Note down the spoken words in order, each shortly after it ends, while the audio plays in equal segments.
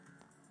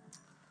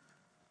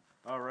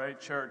All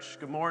right, church.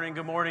 Good morning,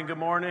 good morning, good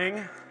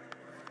morning.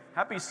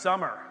 Happy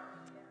summer.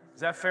 Is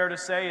that fair to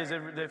say? Is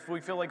it if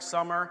we feel like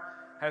summer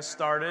has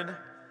started?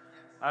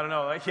 I don't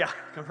know. Yeah,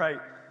 right.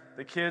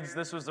 The kids,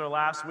 this was their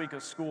last week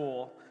of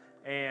school,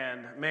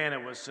 and man,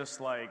 it was just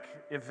like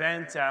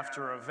event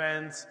after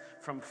event,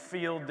 from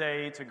field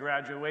day to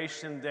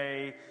graduation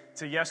day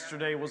to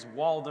yesterday was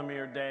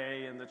Waldemir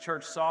Day, and the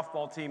church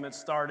softball team had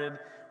started.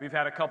 We've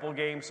had a couple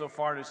games so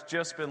far, and it's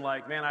just been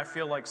like, man, I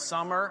feel like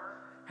summer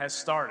has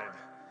started.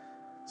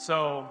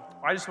 So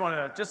I just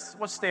want to,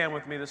 let's stand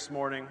with me this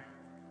morning.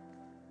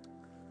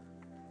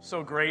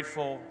 So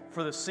grateful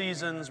for the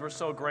seasons. We're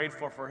so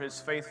grateful for His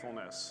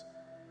faithfulness.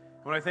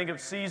 When I think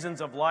of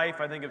seasons of life,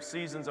 I think of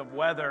seasons of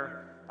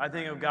weather, I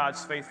think of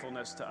God's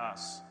faithfulness to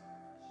us.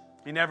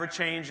 He never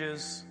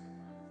changes.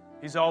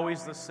 He's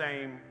always the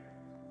same.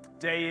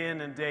 Day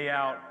in and day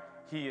out,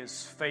 He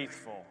is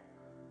faithful.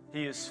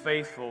 He is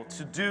faithful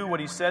to do what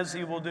He says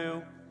He will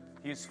do.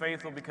 He is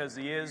faithful because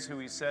He is who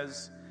He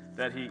says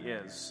that He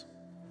is.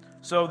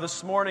 So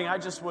this morning, I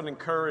just would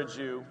encourage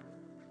you.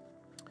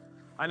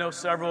 I know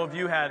several of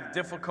you had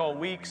difficult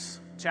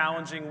weeks,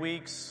 challenging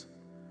weeks,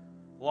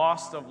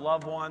 loss of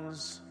loved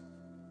ones,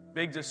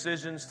 big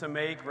decisions to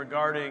make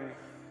regarding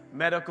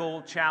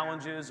medical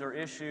challenges or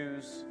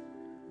issues.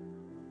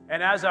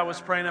 And as I was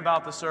praying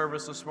about the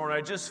service this morning,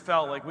 I just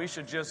felt like we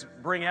should just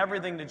bring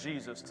everything to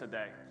Jesus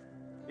today.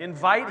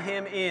 Invite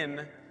Him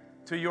in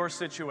to your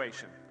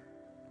situation.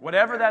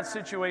 Whatever that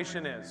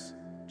situation is,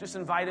 just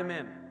invite Him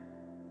in.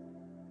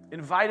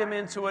 Invite Him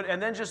into it,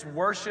 and then just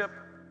worship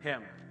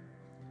Him.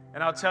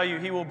 And I'll tell you,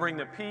 He will bring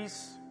the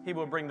peace, He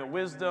will bring the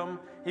wisdom,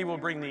 He will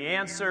bring the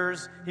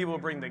answers, He will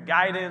bring the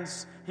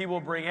guidance, He will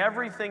bring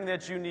everything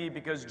that you need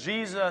because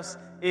Jesus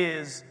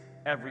is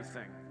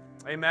everything.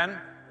 Amen?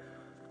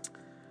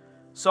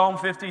 Psalm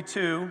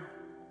 52,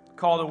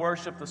 call to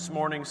worship this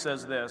morning,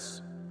 says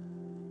this: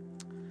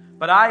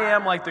 "But I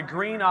am like the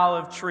green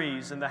olive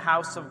trees in the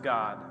house of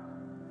God.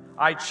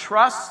 I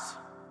trust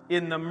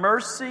in the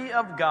mercy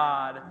of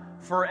God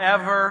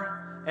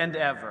forever and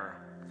ever.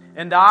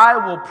 And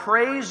I will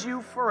praise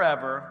you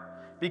forever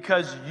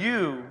because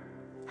you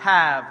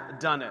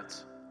have done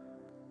it.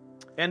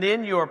 And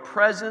in your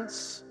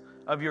presence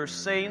of your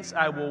saints,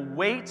 I will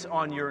wait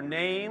on your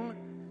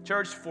name."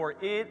 Church, for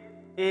it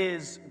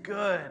is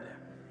good.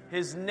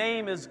 His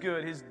name is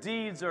good. His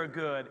deeds are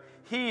good.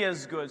 He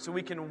is good. So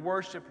we can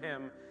worship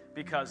Him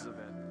because of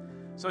it.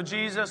 So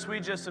Jesus, we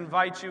just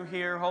invite you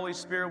here. Holy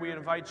Spirit, we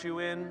invite you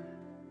in.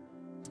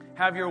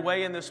 Have your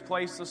way in this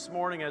place this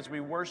morning as we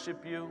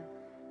worship you.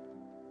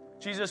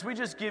 Jesus, we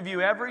just give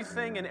you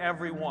everything and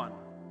everyone.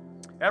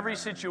 Every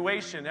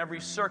situation, every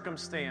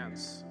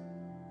circumstance,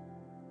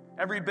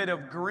 every bit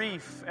of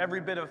grief,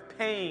 every bit of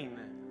pain,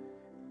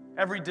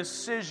 every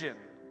decision.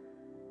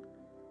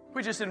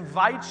 We just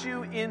invite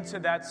you into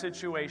that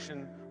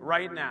situation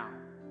right now.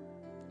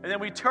 And then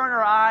we turn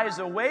our eyes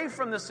away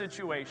from the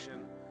situation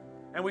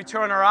and we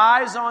turn our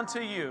eyes onto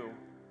you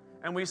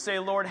and we say,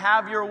 Lord,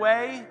 have your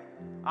way.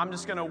 I'm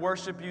just going to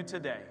worship you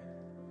today.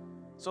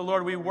 So,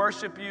 Lord, we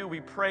worship you,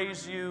 we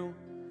praise you,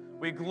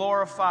 we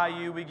glorify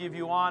you, we give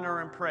you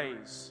honor and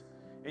praise.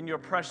 In your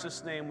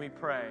precious name we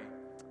pray.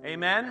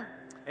 Amen?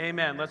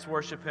 Amen. Let's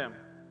worship Him.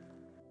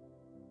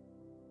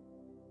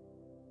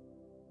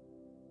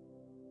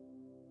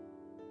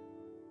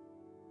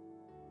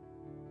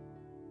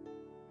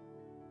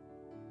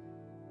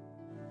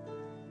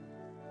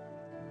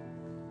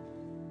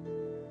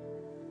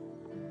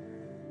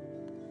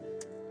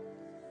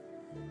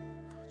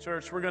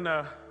 Church, we're going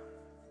to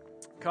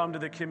come to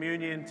the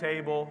communion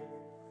table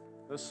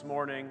this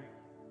morning.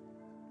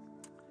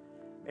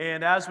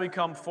 And as we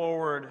come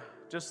forward,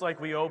 just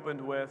like we opened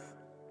with,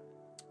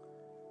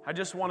 I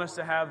just want us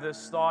to have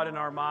this thought in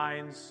our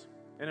minds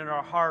and in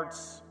our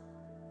hearts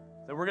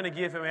that we're going to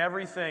give Him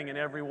everything and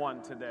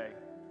everyone today.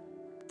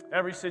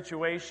 Every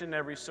situation,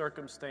 every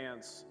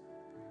circumstance.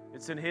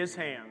 It's in His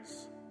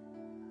hands.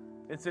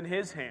 It's in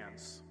His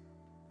hands.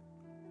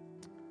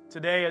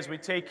 Today, as we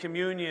take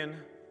communion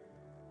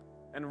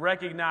and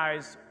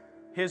recognize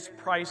His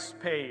price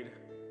paid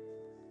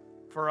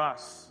for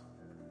us,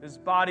 His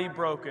body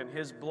broken,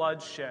 His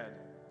blood shed,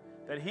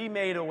 that He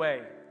made a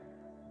way.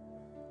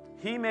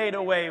 He made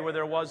a way where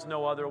there was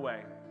no other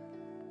way.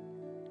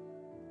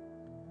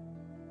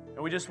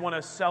 And we just want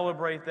to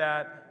celebrate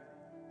that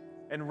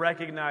and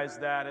recognize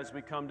that as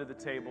we come to the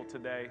table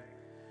today.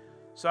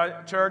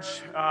 So, church,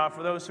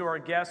 for those who are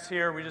guests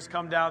here, we just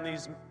come down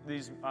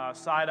these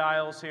side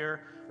aisles here.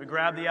 We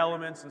grab the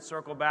elements and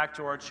circle back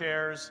to our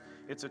chairs.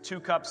 It's a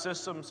 2-cup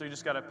system, so you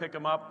just got to pick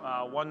them up,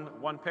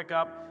 one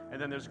pickup,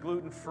 and then there's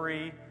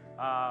gluten-free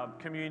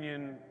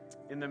communion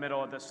in the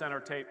middle at the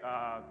center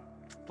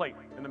plate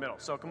in the middle.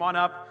 So come on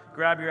up,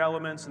 grab your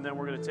elements, and then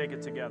we're going to take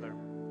it together.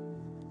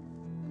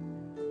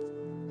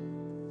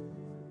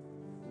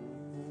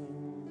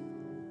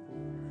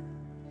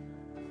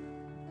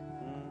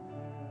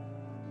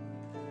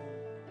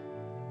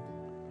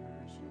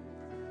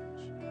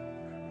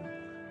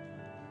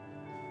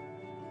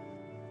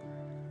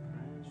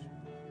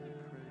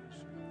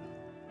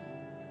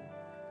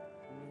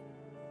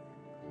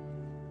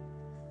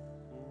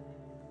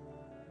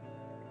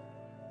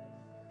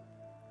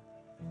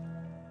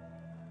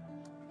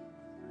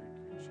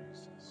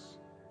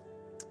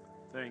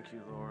 Thank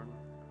you, Lord.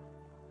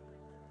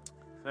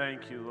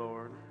 Thank you,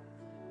 Lord.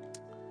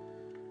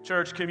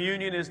 Church,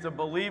 communion is the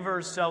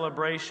believer's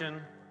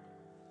celebration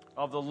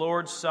of the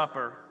Lord's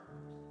Supper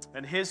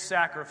and his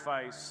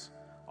sacrifice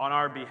on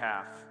our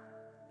behalf.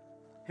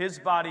 His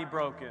body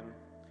broken,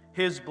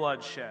 his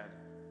blood shed.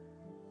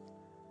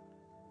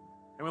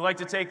 And we'd like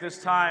to take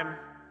this time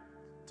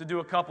to do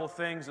a couple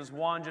things. As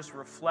one, just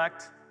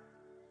reflect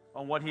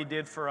on what he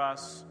did for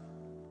us.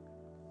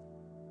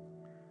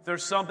 If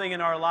there's something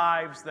in our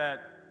lives that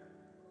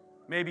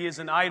maybe is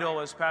an idol,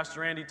 as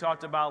Pastor Andy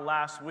talked about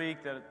last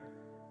week, that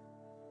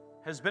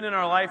has been in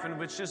our life and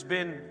which has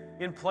been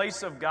in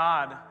place of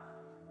God,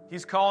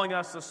 he's calling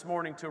us this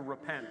morning to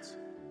repent.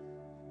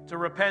 To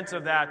repent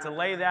of that, to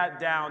lay that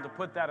down, to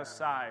put that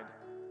aside.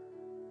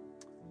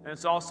 And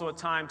it's also a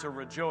time to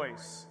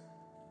rejoice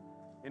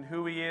in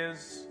who he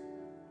is,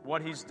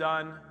 what he's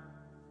done,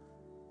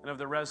 and of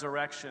the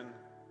resurrection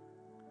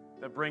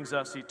that brings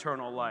us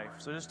eternal life.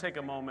 So just take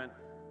a moment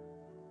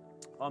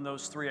on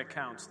those three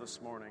accounts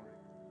this morning.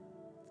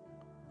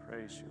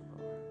 Praise you,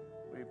 Lord.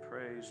 We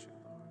praise you, Lord.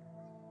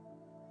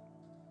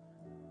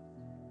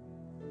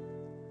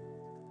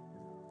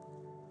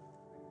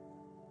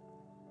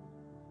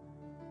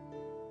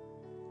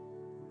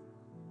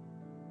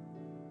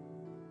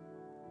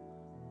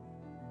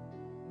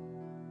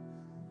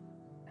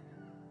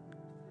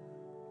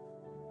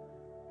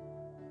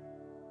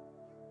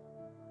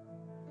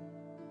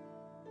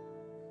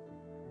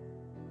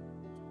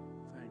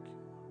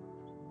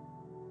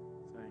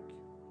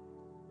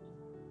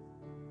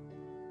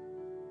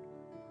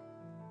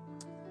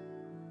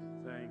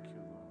 Thank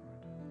you,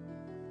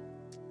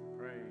 Lord.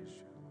 Praise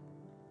you.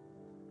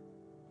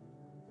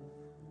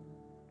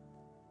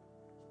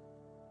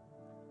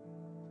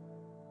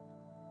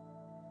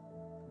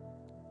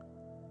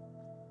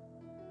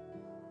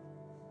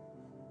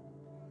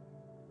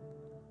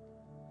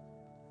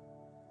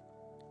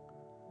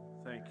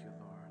 Thank you,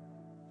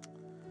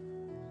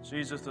 Lord.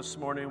 Jesus, this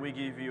morning we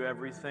give you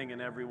everything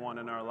and everyone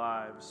in our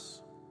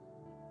lives.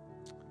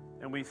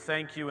 And we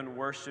thank you and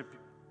worship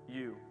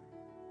you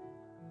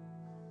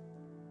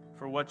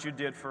for what you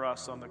did for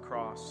us on the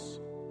cross.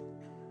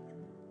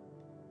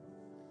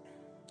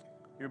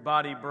 Your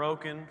body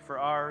broken for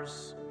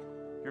ours,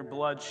 your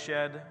blood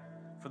shed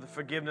for the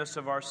forgiveness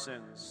of our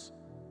sins.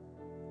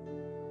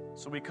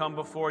 So we come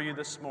before you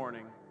this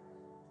morning,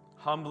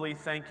 humbly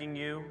thanking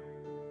you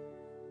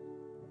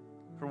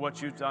for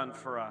what you've done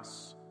for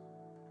us.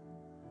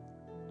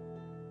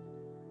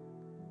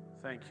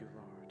 Thank you,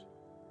 Lord.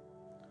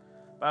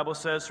 The Bible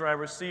says, "For I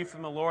received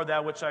from the Lord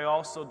that which I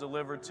also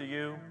delivered to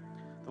you.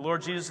 The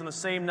Lord Jesus, on the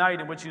same night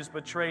in which he was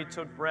betrayed,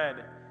 took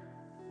bread.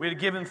 We had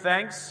given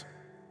thanks.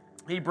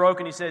 He broke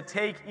and he said,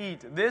 'Take,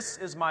 eat. This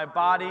is my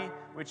body,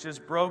 which is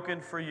broken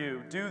for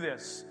you. Do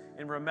this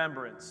in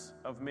remembrance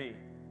of me.'"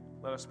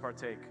 Let us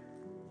partake.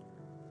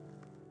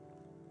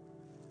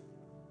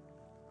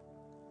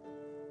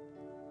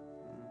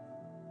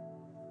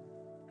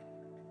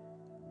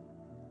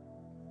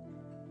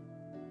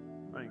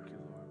 Thank you,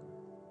 Lord.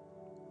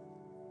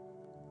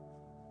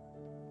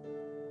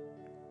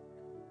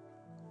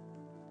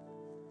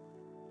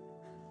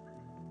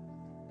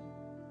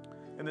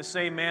 In the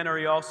same manner,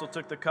 he also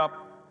took the cup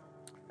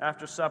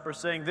after supper,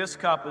 saying, "This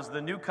cup is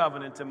the new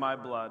covenant in my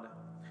blood.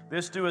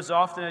 This do as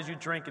often as you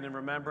drink it in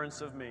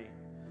remembrance of me.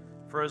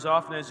 For as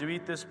often as you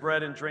eat this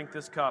bread and drink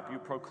this cup, you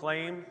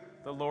proclaim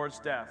the Lord's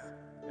death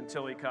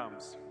until he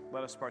comes."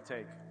 Let us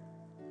partake.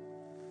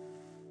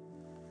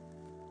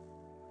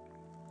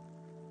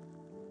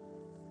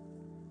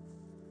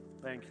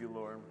 Thank you,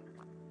 Lord.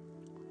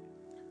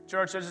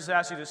 Church, I just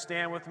ask you to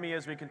stand with me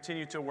as we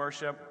continue to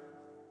worship.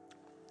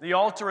 The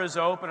altar is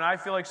open, and I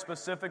feel like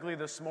specifically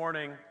this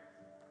morning,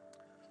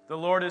 the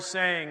Lord is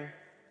saying,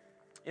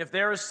 if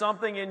there is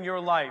something in your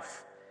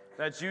life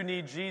that you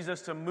need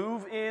Jesus to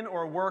move in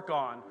or work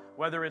on,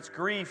 whether it's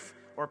grief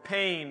or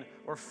pain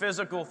or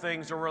physical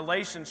things or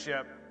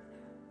relationship,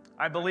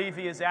 I believe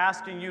he is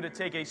asking you to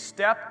take a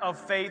step of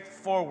faith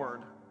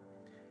forward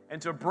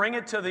and to bring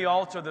it to the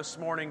altar this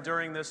morning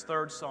during this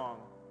third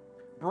song.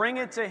 Bring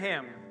it to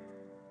him.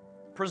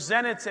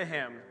 Present it to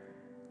him.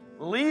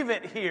 Leave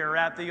it here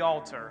at the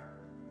altar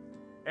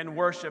and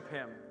worship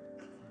him.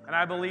 And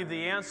I believe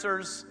the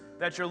answers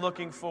that you're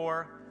looking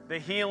for, the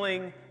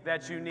healing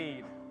that you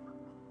need,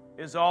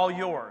 is all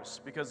yours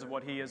because of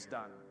what he has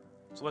done.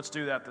 So let's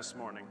do that this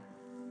morning.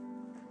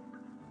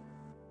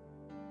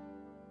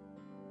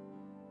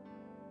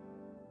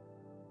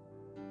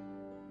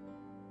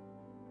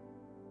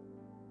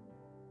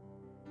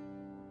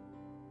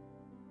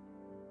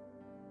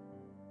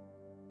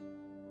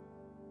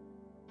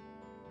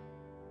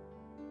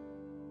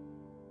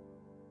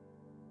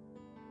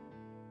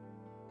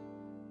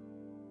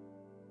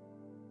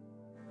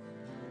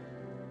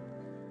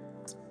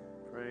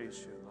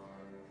 Praise you,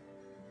 Lord.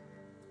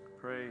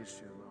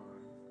 Praise you,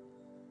 Lord.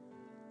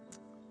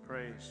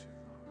 Praise you,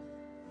 Lord.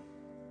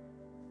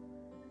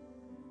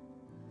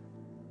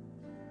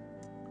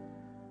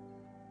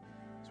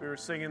 As we were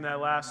singing that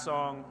last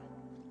song,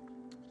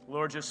 the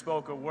Lord just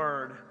spoke a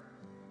word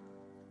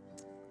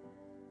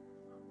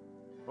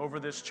over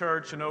this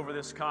church and over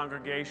this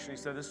congregation. He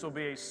said this will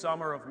be a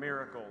summer of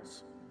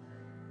miracles.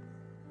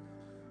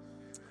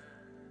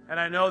 And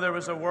I know there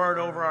was a word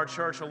over our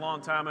church a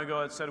long time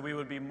ago that said we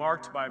would be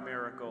marked by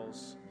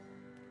miracles.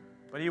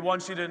 But he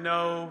wants you to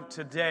know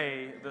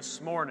today, this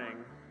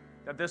morning,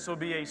 that this will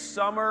be a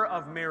summer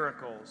of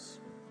miracles.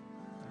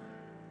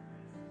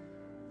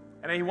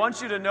 And he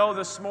wants you to know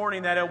this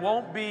morning that it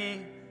won't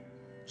be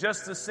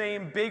just the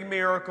same big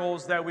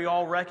miracles that we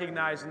all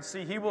recognize and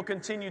see. He will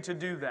continue to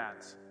do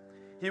that.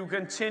 He will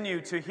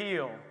continue to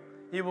heal.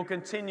 He will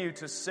continue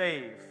to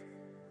save.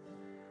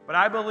 But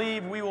I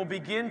believe we will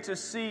begin to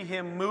see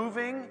him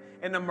moving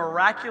in a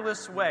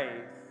miraculous way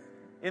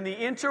in the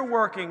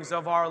interworkings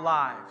of our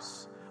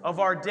lives, of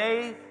our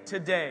day to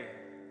day,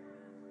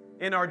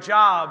 in our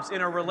jobs,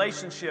 in our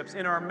relationships,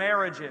 in our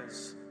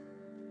marriages,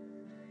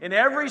 in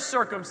every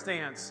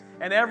circumstance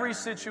and every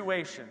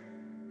situation.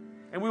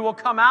 And we will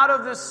come out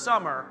of this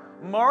summer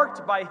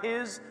marked by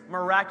his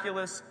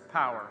miraculous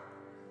power.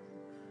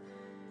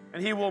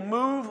 And he will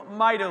move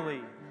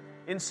mightily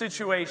in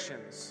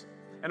situations.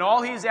 And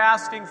all he's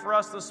asking for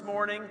us this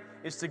morning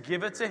is to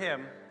give it to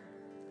him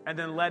and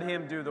then let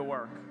him do the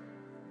work.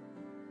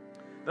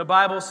 The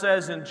Bible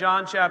says in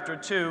John chapter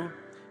 2,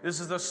 this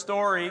is the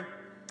story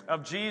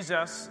of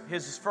Jesus,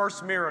 his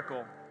first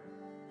miracle.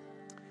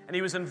 And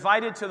he was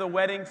invited to the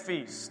wedding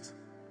feast.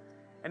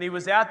 And he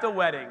was at the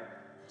wedding.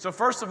 So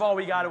first of all,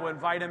 we got to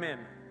invite him in,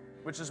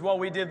 which is what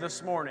we did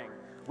this morning.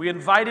 We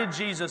invited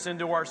Jesus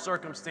into our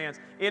circumstance,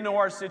 into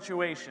our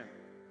situation.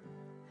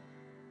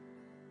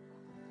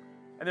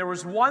 And there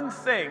was one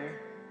thing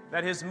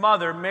that his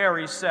mother,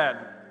 Mary, said.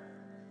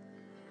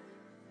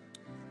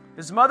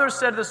 His mother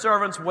said to the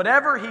servants,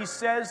 whatever he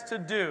says to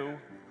do,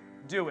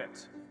 do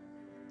it.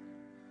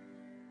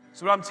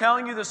 So what I'm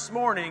telling you this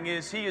morning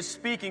is he is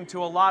speaking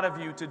to a lot of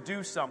you to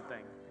do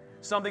something.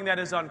 Something that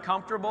is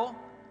uncomfortable,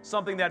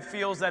 something that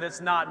feels that it's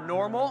not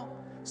normal,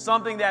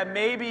 something that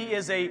maybe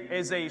is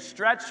a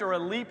stretch or a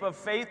leap of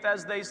faith,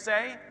 as they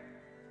say.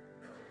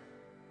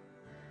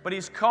 But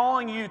he's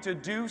calling you to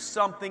do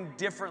something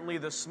differently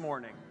this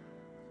morning.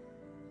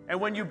 And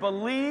when you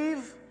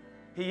believe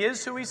he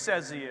is who he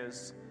says he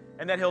is,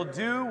 and that he'll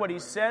do what he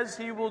says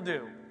he will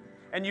do,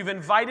 and you've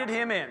invited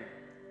him in,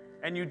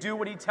 and you do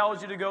what he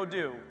tells you to go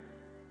do,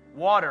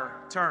 water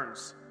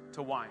turns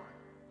to wine.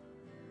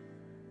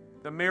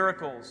 The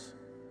miracles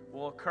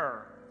will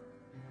occur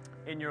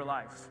in your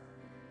life.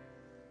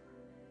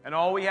 And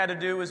all we had to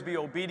do is be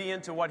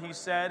obedient to what he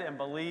said and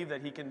believe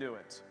that he can do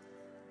it.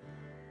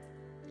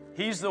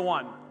 He's the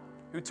one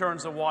who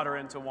turns the water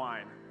into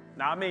wine.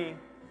 Not me,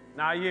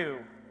 not you.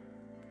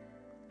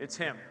 It's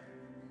him.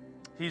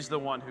 He's the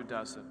one who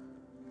does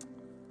it.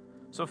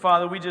 So,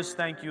 Father, we just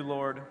thank you,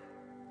 Lord.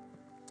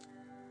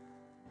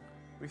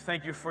 We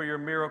thank you for your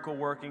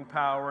miracle-working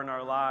power in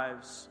our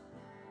lives.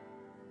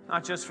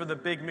 Not just for the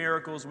big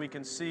miracles we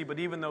can see, but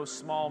even those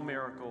small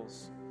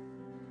miracles.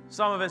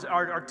 Some of us,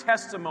 our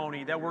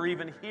testimony that we're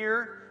even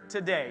here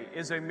today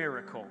is a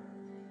miracle.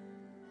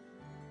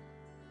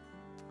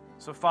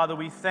 So, Father,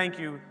 we thank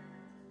you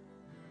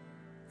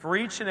for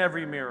each and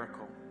every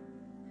miracle.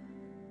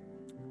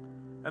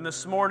 And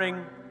this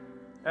morning,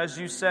 as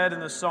you said in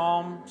the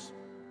Psalms,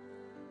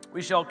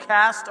 we shall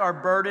cast our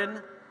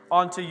burden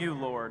onto you,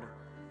 Lord,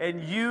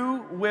 and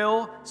you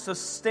will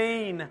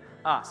sustain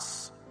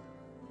us.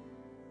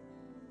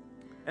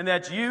 And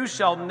that you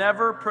shall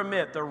never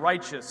permit the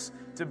righteous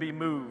to be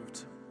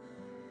moved.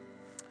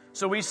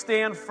 So we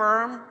stand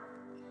firm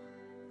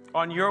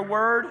on your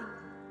word,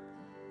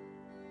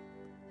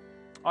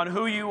 on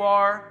who you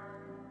are.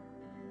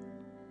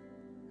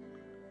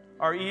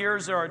 Our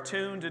ears are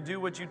attuned to do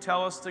what you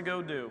tell us to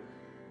go do,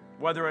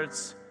 whether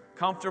it's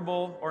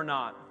comfortable or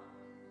not,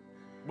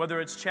 whether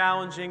it's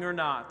challenging or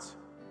not.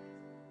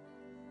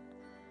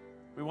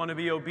 We want to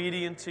be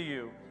obedient to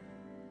you.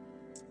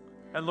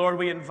 And Lord,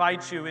 we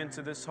invite you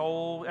into this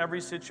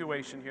every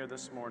situation here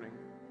this morning.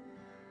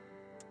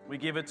 We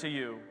give it to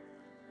you,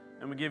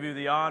 and we give you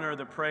the honor,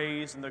 the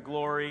praise, and the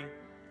glory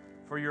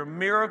for your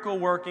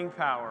miracle-working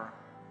power.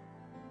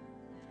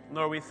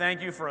 Lord, we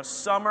thank you for a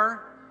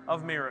summer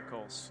of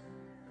miracles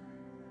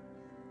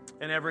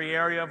in every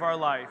area of our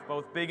life,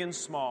 both big and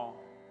small.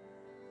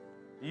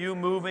 You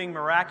moving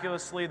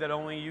miraculously that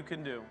only you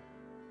can do.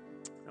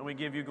 And we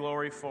give you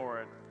glory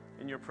for it.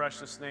 In your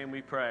precious name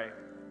we pray.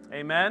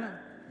 Amen.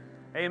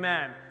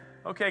 Amen.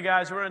 Okay,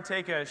 guys, we're going to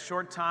take a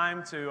short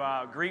time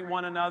to greet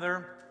one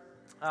another.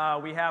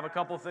 We have a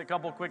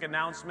couple quick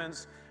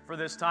announcements for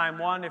this time.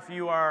 One, if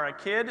you are a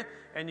kid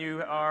and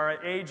you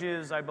are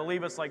ages, I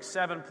believe it's like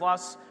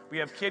 7+, we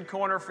have Kid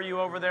Corner for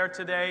you over there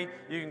today.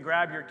 You can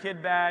grab your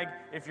kid bag.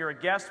 If you're a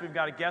guest, we've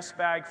got a guest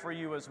bag for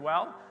you as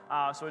well.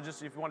 So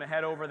just if you want to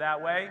head over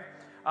that way.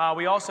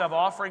 We also have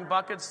offering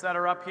buckets that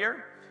are up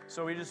here.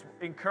 So we just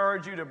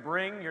encourage you to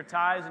bring your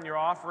tithes and your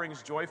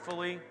offerings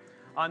joyfully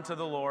unto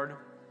the Lord.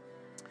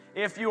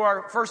 If you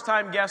are a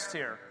first-time guest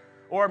here,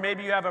 or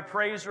maybe you have a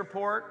praise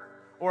report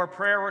or a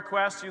prayer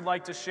request you'd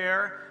like to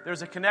share,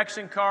 there's a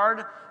connection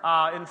card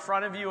in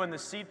front of you in the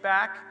seat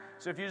back.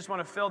 So if you just want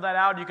to fill that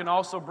out, you can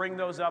also bring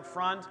those up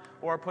front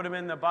or put them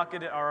in the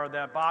bucket or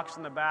the box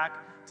in the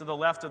back to the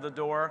left of the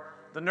door.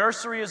 The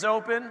nursery is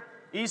open.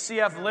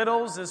 ECF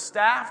Littles is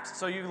staffed.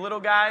 So you little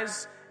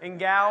guys and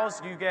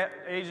gals, you get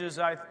ages,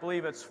 I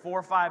believe it's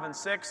 4, 5, and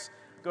 6.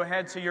 Go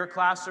ahead to your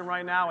classroom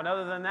right now. And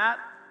other than that,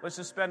 let's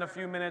just spend a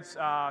few minutes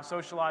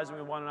socializing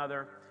with one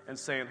another and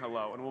saying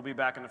hello. And we'll be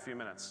back in a few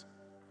minutes.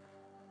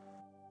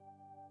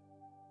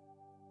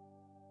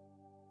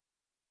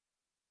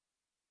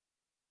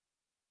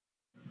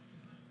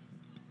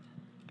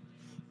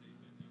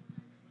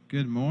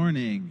 Good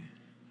morning.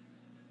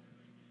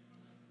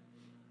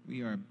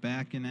 We are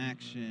back in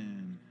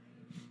action.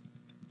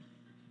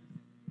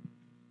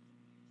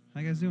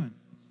 How you guys doing?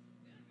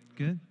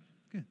 Good?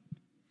 Good.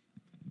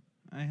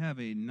 I have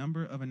a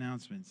number of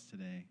announcements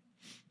today.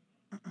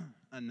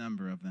 A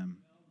number of them.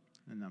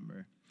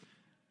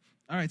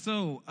 All right,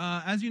 so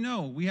as you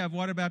know, we have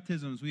water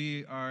baptisms.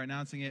 We are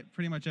announcing it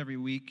pretty much every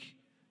week.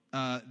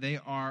 They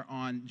are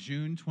on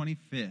June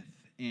 25th,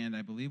 and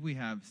I believe we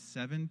have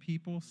 7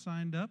 people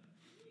signed up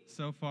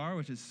so far,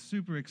 which is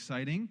super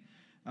exciting.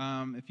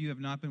 If you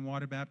have not been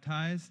water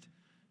baptized,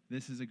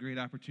 this is a great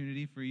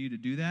opportunity for you to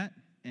do that.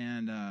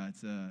 And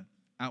it's an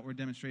outward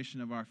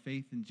demonstration of our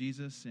faith in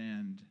Jesus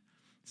and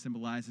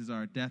symbolizes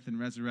our death and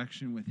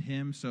resurrection with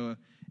him. So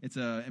it's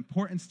an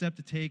important step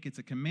to take. It's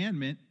a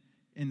commandment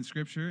in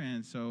Scripture.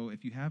 And so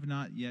if you have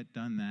not yet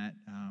done that,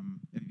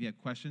 if you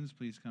have questions,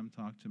 please come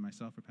talk to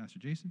myself or Pastor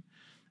Jason,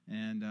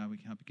 and we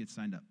can help you get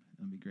signed up.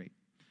 It'll be great.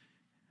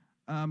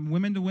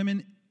 Women to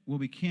Women will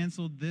be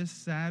canceled this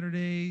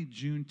Saturday,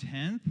 June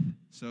 10th.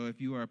 So if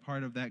you are a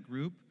part of that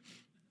group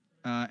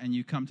and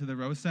you come to the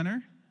Rose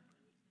Center,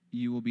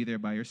 you will be there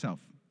by yourself.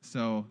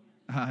 So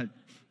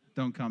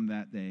don't come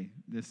that day,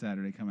 this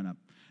Saturday coming up.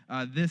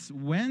 This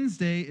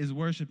Wednesday is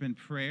worship and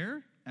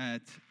prayer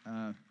at,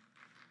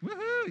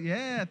 woohoo,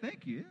 yeah,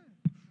 thank you.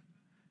 Yeah.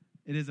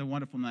 It is a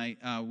wonderful night.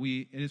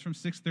 It is from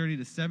 6:30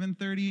 to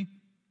 7:30.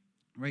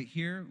 Right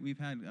here, we've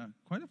had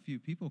quite a few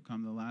people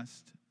come the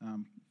last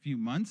few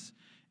months.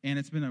 And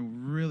it's been a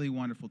really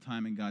wonderful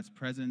time in God's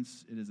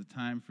presence. It is a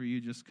time for you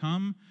to just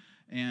come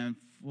and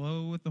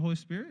flow with the Holy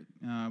Spirit.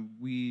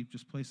 We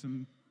just play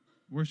some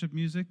worship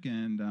music,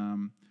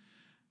 and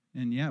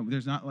yeah,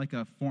 there's not like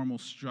a formal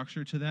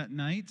structure to that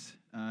night.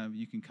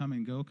 You can come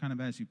and go kind of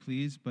as you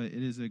please, but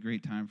it is a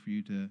great time for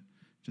you to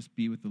just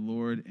be with the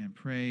Lord and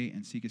pray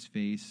and seek his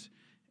face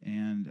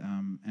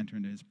and enter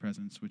into his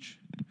presence, which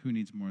who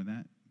needs more of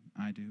that?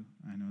 I do.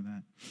 I know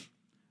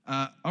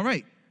that. All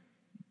right.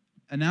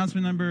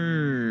 Announcement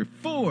number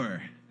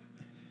 4.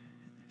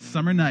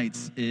 Summer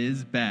Nights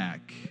is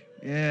back.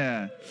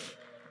 Yeah.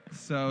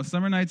 So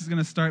Summer Nights is going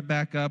to start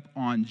back up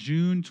on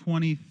June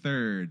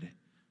 23rd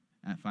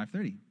at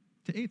 5:30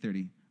 to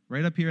 8:30.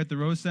 Right up here at the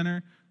Rose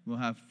Center. We'll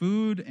have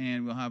food,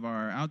 and we'll have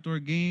our outdoor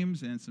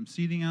games and some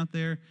seating out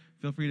there.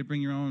 Feel free to bring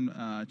your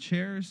own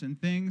chairs and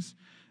things.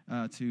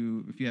 If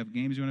you have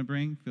games you want to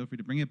bring, feel free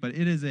to bring it. But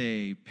it is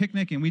a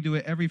picnic, and we do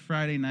it every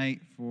Friday night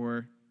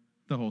for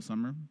the whole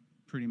summer,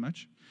 pretty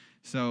much.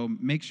 So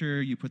make sure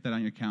you put that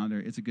on your calendar.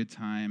 It's a good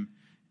time,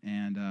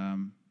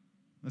 and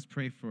let's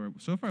pray for.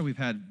 So far, we've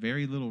had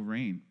very little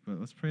rain,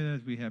 but let's pray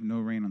that we have no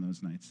rain on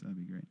those nights. That'd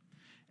be great.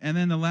 And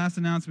then the last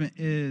announcement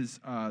is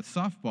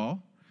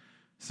softball.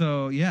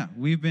 So yeah,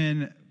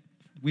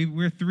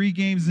 we're 3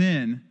 games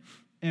in,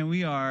 and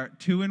we are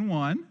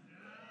 2-1.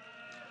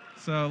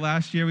 So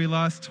last year we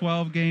lost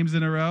 12 games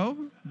in a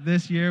row.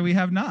 This year we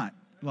have not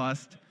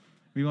lost.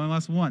 We only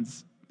lost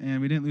once,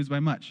 and we didn't lose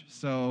by much.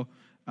 So.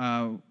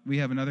 We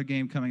have another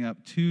game coming up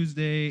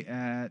Tuesday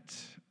at,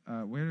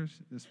 where's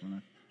this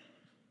one?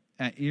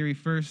 At Erie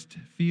First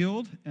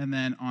Field. And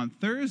then on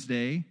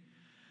Thursday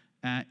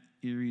at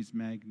Erie's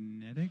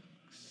Magnetics.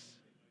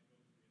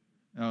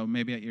 Oh,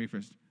 maybe at Erie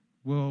First.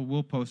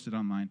 We'll post it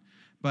online.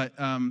 But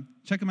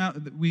check them out.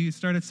 We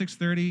start at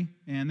 6:30,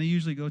 and they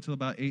usually go till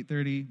about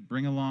 8:30.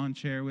 Bring a lawn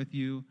chair with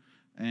you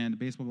and a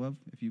baseball glove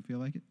if you feel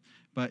like it.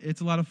 But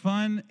it's a lot of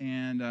fun,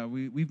 and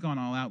we've gone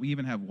all out. We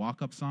even have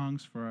walk-up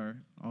songs for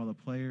all the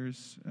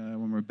players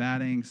when we're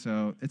batting,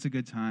 so it's a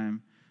good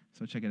time.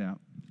 So check it out.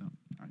 So,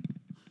 all right.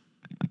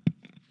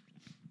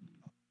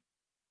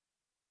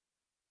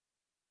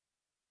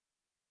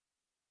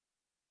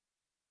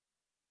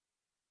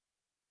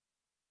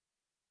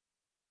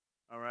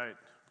 All right.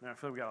 Now, I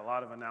feel we got a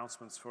lot of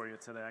announcements for you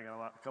today. I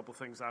got a couple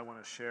things I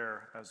want to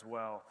share as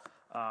well.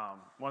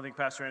 One thing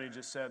Pastor Andy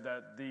just said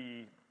that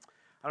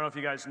I don't know if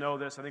you guys know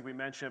this. I think we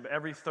mentioned, but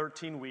every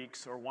 13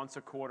 weeks or once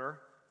a quarter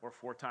or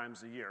 4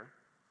 times a year,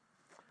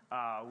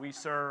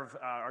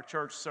 our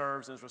church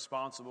serves and is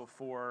responsible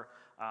for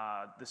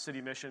the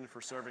city mission for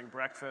serving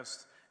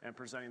breakfast and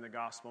presenting the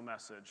gospel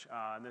message.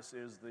 And this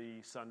is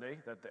the Sunday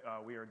that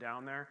we are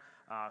down there.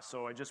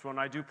 So when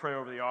I do pray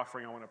over the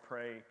offering, I want to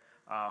pray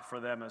for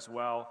them as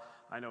well.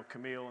 I know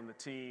Camille and the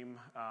team,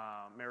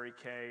 Mary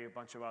Kay, a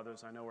bunch of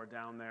others I know are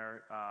down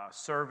there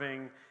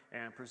serving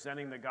and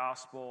presenting the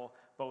gospel,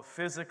 both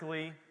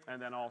physically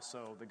and then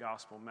also the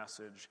gospel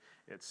message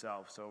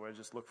itself. So I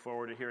just look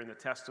forward to hearing the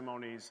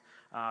testimonies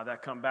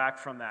that come back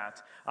from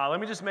that.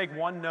 Let me just make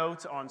one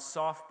note on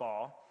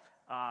softball.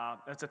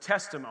 It's a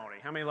testimony.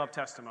 How many love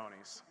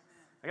testimonies?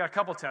 I got a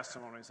couple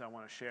testimonies I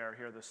want to share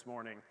here this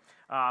morning.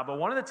 But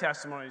one of the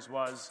testimonies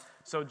was,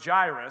 so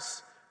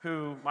Jairus,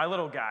 who, my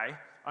little guy,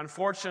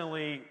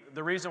 unfortunately,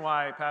 the reason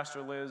why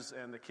Pastor Liz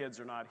and the kids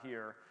are not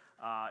here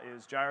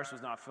is Jairus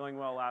was not feeling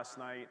well last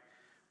night.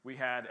 We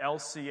had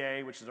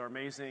LCA, which is our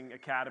amazing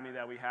academy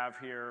that we have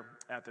here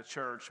at the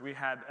church. We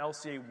had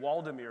LCA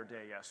Waldemir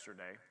Day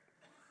yesterday.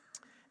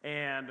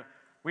 And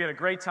we had a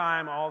great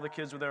time. All the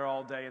kids were there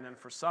all day. And then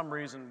for some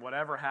reason,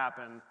 whatever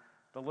happened,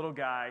 the little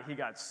guy, he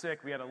got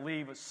sick. We had to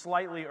leave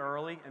slightly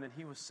early, and then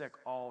he was sick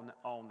all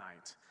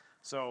night.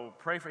 So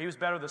pray for, he was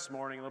better this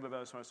morning, a little bit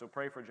better this morning, so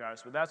pray for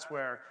Jairus. But that's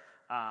where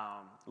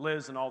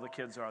Liz and all the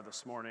kids are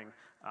this morning.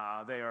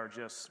 They are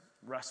just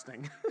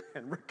resting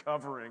and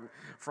recovering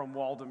from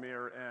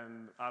Waldemir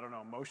and, I don't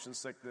know, motion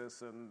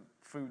sickness and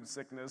food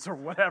sickness or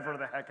whatever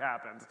the heck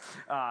happened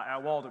at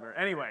Waldemir.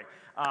 Anyway,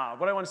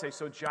 what I want to say,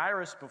 so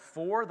Jairus,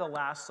 before the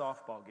last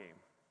softball game,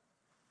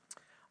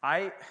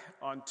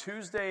 on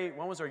Tuesday,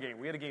 when was our game?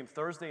 We had a game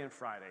Thursday and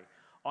Friday.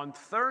 On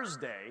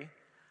Thursday,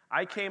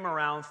 I came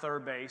around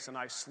third base and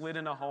I slid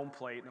in a home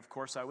plate, and of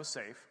course I was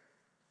safe.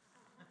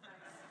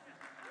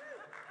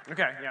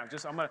 Okay, yeah,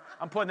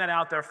 I'm putting that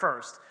out there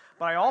first.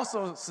 But I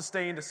also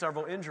sustained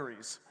several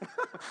injuries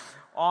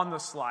on the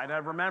slide. And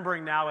I'm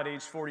remembering now at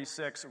age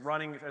 46,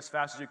 running as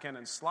fast as you can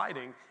and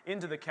sliding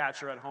into the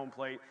catcher at home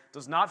plate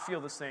does not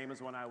feel the same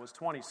as when I was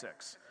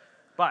 26.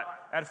 But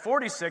at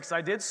 46,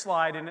 I did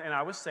slide in and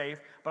I was safe,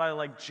 but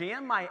I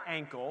jammed my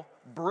ankle,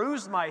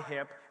 bruised my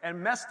hip,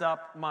 and messed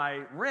up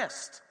my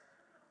wrist.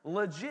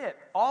 Legit.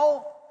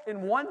 All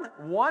in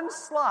one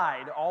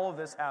slide, all of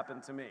this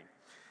happened to me.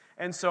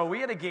 And so we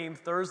had a game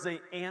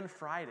Thursday and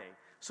Friday.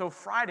 So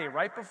Friday,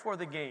 right before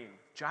the game,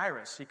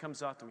 Jairus, he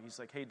comes up to me. He's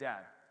like, "Hey,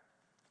 Dad,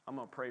 I'm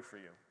going to pray for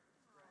you."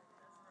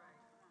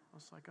 I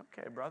was like,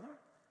 "Okay, brother."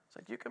 It's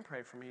like, "You can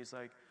pray for me." He's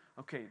like,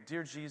 "Okay,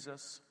 dear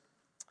Jesus,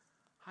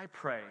 I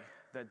pray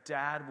that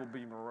Dad will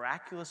be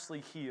miraculously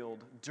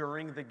healed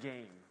during the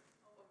game.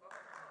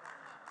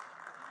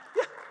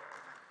 Yeah.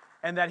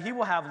 And that he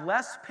will have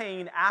less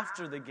pain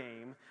after the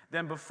game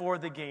than before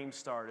the game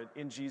started.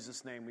 In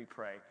Jesus' name we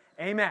pray.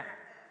 Amen."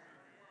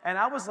 And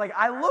I was like,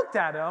 I looked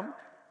at him,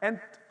 and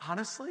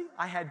honestly,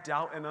 I had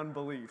doubt and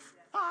unbelief.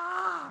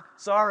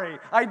 Sorry,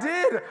 I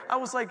did. I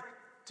was like,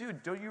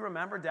 "Dude, don't you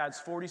remember Dad's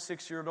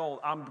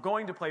 46-year-old? I'm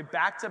going to play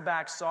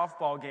back-to-back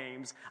softball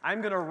games.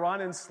 I'm going to run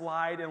and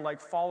slide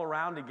and fall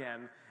around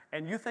again.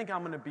 And you think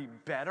I'm going to be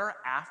better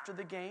after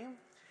the game?"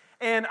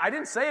 And I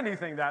didn't say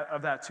anything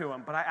of that to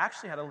him, but I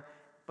actually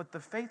but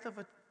the faith of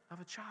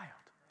a child.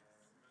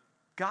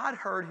 God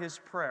heard his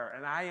prayer,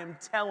 and I am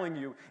telling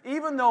you,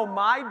 even though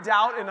my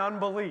doubt and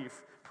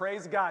unbelief,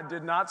 praise God,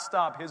 did not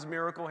stop his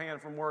miracle hand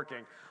from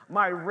working,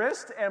 my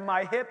wrist and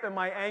my hip and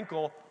my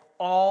ankle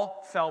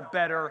all felt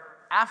better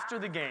after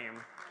the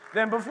game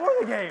than before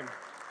the game.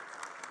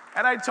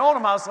 And I told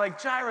him, I was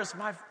like, "Jairus,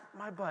 my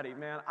buddy,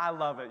 man, I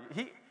love it."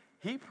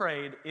 He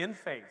prayed in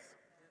faith,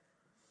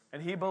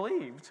 and he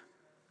believed,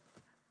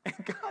 and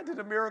God did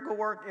a miracle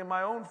work in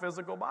my own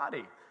physical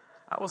body.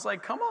 I was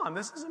like, come on,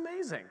 this is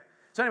amazing.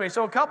 So anyway,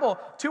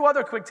 two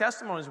other quick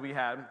testimonies we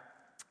had.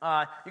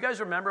 You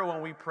guys remember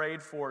when we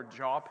prayed for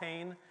jaw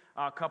pain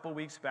a couple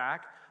weeks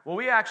back? Well,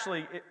 we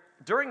actually,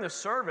 during the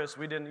service,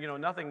 we didn't,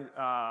 nothing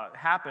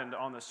happened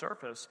on the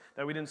surface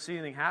that we didn't see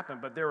anything happen,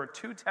 but there were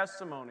two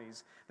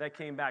testimonies that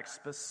came back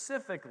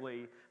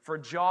specifically for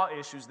jaw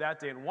issues that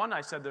day. And one,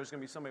 I said there's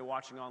going to be somebody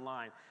watching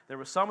online. There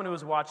was someone who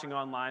was watching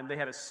online. They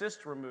had a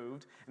cyst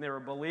removed, and they were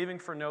believing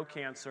for no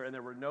cancer, and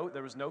there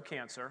was no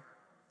cancer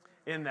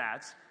in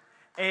that.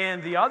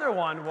 And the other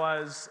one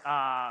was,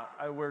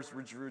 where's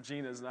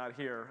Regina's not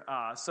here,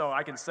 so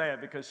I can say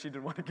it because she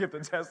didn't want to give the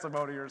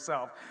testimony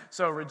herself.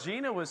 So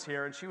Regina was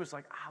here, and she was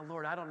like,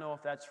 "Lord, I don't know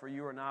if that's for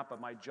you or not, but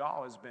my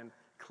jaw has been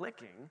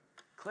clicking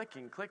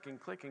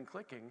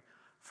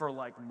for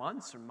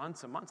months and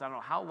months and months." I don't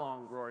know how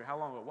long, Rory, how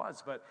long it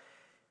was, but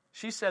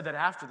she said that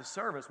after the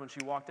service, when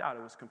she walked out,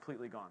 it was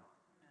completely gone.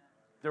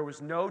 There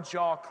was no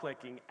jaw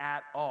clicking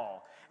at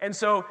all. And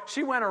so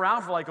she went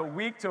around for a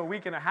week to a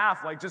week and a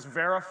half, just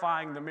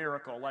verifying the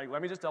miracle.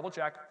 Let me just double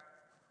check.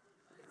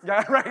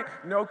 Yeah, right?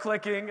 No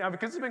clicking,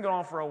 because it's been going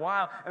on for a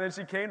while. And then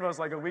she came to us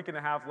a week and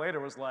a half later,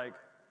 was like,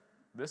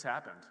 "This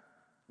happened.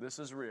 This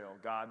is real.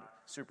 God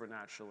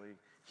supernaturally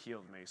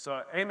healed me."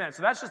 So, amen.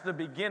 So that's just the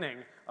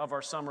beginning of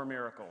our summer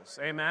miracles.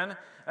 Amen?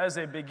 As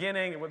a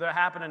beginning, they're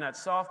happening at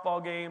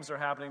softball games, they're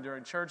happening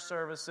during church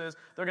services,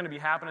 they're going to be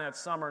happening at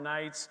summer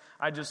nights.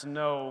 I just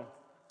know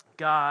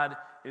God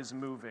is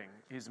moving.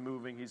 He's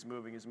moving, he's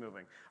moving, he's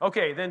moving.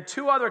 Okay, then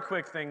two other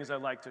quick things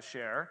I'd like to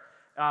share.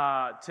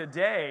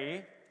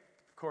 Today,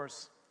 of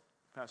course,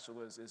 Pastor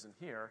Liz isn't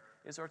here,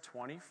 is our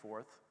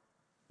 24th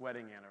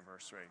wedding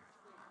anniversary.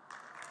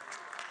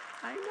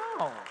 I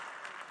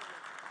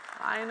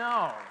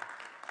know.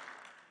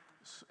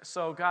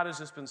 So God has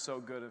just been so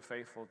good and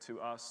faithful to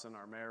us in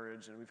our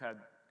marriage, and we've had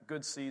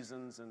good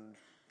seasons and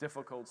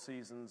difficult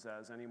seasons,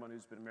 as anyone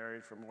who's been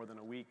married for more than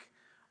a week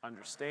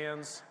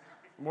understands.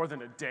 More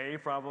than a day,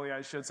 probably,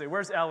 I should say.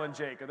 Where's Elle and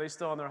Jake? Are they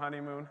still on their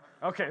honeymoon?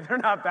 Okay, they're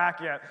not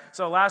back yet.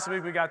 So last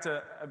week we got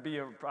to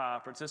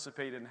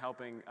participate in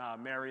helping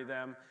marry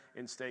them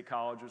in State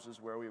College, which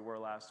is where we were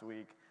last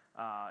week.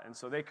 And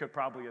so they could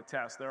probably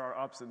attest. There are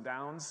ups and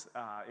downs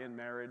in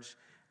marriage,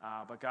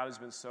 but God has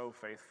been so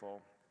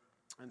faithful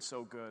and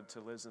so good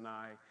to Liz and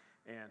I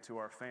and to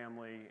our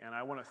family. And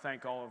I want to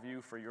thank all of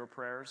you for your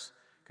prayers,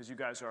 because you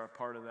guys are a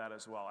part of that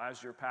as well.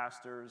 As your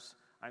pastors,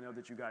 I know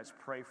that you guys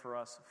pray for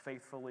us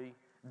faithfully,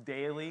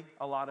 daily,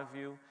 a lot of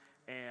you,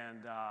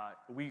 and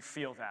we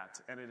feel that,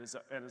 and it is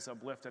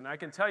uplifting. And I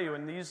can tell you,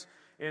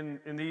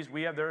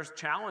 there's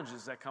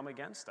challenges that come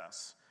against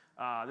us.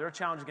 There are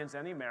challenges against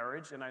any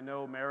marriage, and I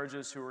know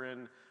marriages who are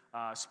in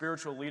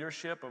spiritual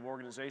leadership of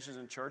organizations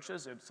and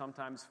churches, it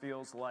sometimes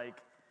feels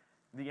like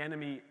the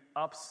enemy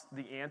ups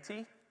the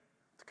ante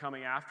to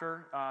coming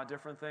after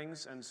different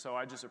things, and so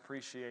I just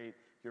appreciate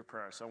your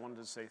prayers. So I wanted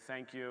to say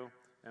thank you.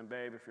 And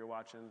babe, if you're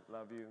watching,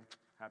 love you.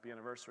 Happy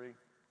anniversary.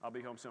 I'll be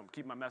home soon.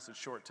 Keep my message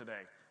short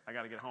today. I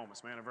got to get home.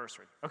 It's my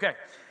anniversary. Okay.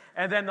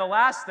 And then the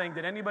last thing,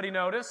 did anybody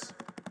notice?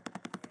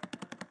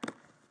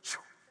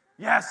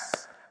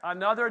 Yes.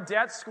 Another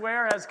debt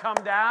square has come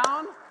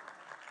down.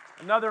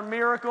 Another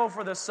miracle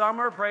for the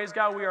summer. Praise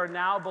God. We are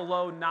now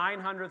below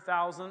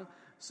 900,000.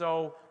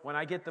 So when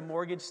I get the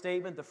mortgage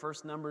statement, the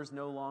first number is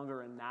no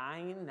longer a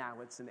 9.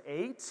 Now it's an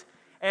 8.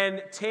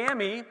 And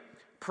Tammy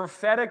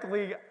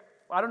prophetically,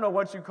 I don't know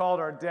what you called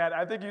our debt.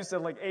 I think you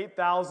said like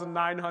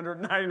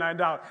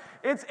 $8,999.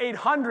 It's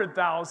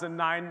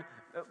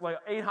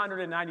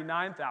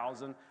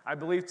 $899,000. I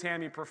believe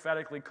Tammy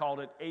prophetically called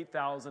it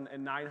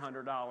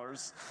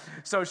 $8,900.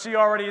 So she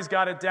already has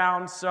got it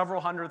down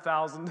several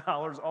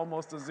 $100,000,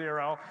 almost to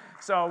zero.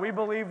 So we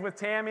believe with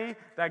Tammy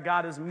that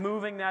God is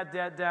moving that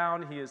debt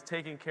down. He is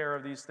taking care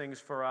of these things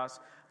for us,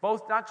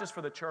 both not just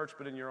for the church,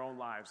 but in your own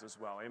lives as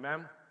well.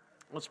 Amen?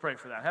 Let's pray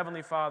for that.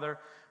 Heavenly Father,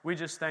 we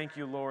just thank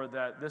you, Lord,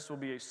 that this will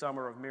be a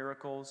summer of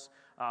miracles,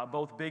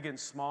 both big and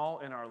small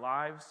in our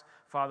lives.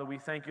 Father, we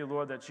thank you,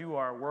 Lord, that you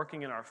are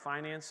working in our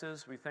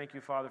finances. We thank you,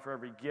 Father, for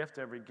every gift,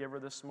 every giver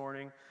this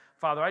morning.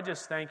 Father, I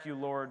just thank you,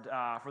 Lord,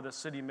 for the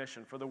city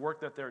mission, for the work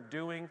that they're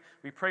doing.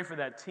 We pray for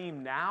that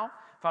team now.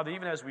 Father,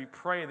 even as we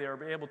pray, they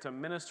are able to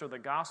minister the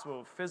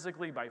gospel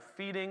physically by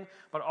feeding,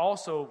 but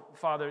also,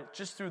 Father,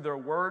 just through their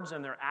words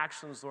and their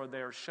actions, Lord,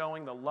 they are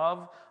showing the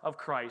love of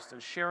Christ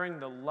and sharing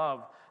the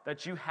love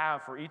that you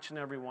have for each and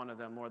every one of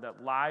them, Lord,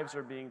 that lives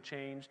are being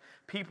changed,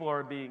 people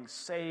are being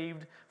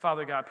saved.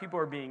 Father God, people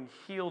are being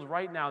healed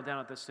right now down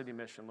at the city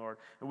mission, Lord.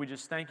 And we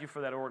just thank you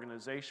for that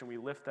organization. We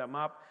lift them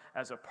up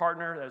as a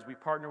partner, as we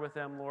partner with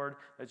them, Lord,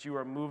 that you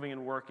are moving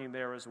and working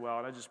there as well.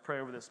 And I just pray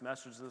over this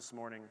message this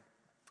morning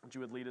that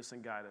you would lead us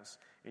and guide us.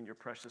 In your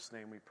precious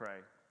name we pray.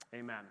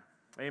 Amen.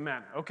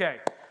 Amen. Okay.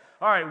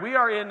 All right, we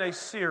are in a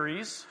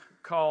series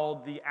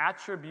called The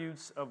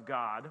Attributes of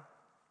God.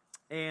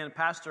 And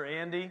Pastor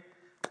Andy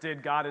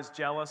did God is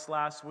Jealous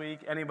last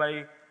week.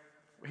 Anybody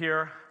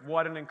here?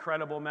 What an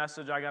incredible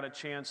message. I got a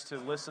chance to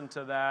listen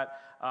to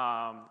that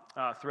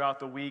throughout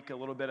the week, a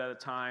little bit at a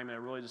time, and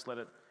I really just let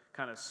it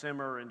kind of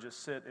simmer and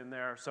just sit in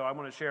there. So I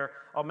want to share,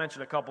 I'll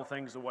mention a couple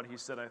things of what he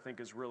said I think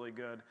is really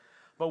good.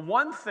 But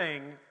one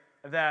thing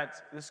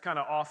that, this kind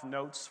of off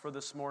notes for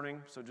this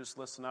morning, so just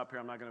listen up here.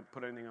 I'm not going to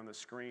put anything on the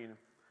screen.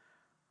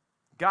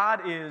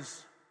 God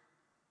is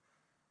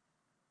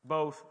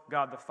both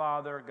God the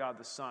Father, God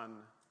the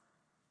Son,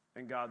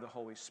 and God the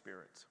Holy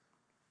Spirit.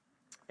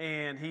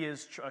 And he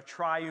is a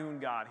triune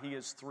God. He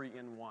is 3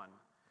 in 1.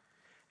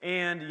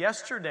 And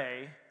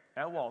yesterday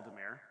at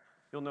Waldemere,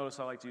 you'll notice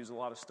I like to use a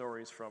lot of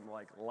stories from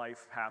like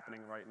life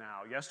happening right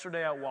now.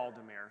 Yesterday at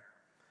Waldemere,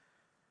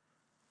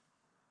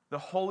 the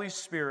Holy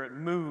Spirit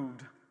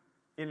moved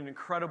in an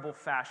incredible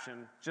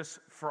fashion just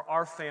for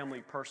our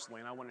family personally,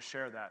 and I want to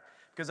share that.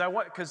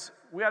 Because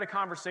we had a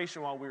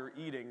conversation while we were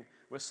eating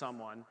with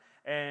someone,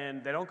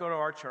 and they don't go to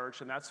our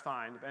church, and that's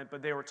fine,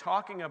 but they were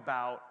talking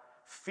about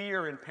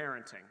fear in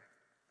parenting.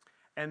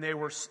 And they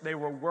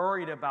were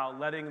worried about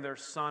letting their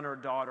son or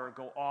daughter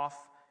go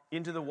off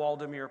into the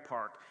Waldemere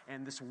Park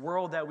and this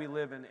world that we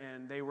live in,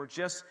 and they were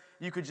just,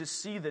 you could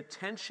just see the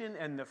tension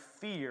and the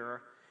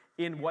fear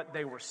in what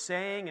they were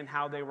saying and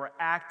how they were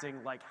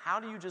acting. Like, how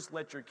do you just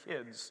let your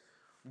kids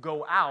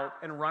go out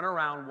and run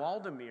around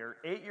Waldemere,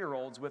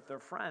 8-year-olds with their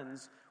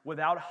friends,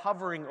 without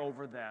hovering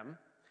over them?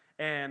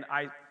 And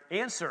I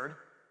answered,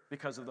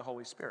 because of the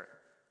Holy Spirit.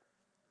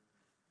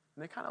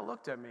 And they kind of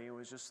looked at me and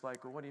was just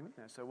like, well, what do you mean?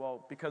 I said,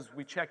 well, because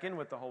we check in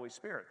with the Holy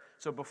Spirit.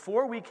 So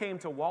before we came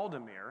to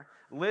Waldemere,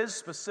 Liz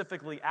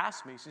specifically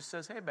asked me, she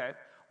says, hey, babe,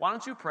 why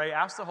don't you pray,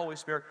 ask the Holy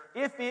Spirit,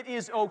 if it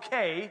is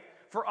okay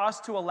for us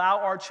to allow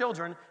our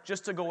children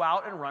just to go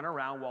out and run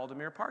around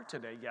Waldemere Park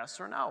today, yes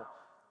or no?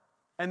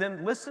 And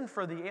then listen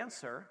for the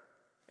answer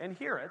and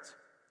hear it,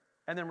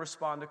 and then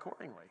respond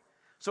accordingly.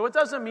 So it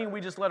doesn't mean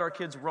we just let our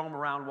kids roam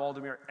around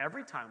Waldameer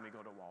every time we go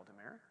to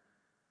Waldameer.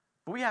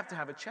 But we have to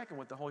have a check-in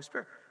with the Holy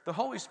Spirit. The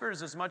Holy Spirit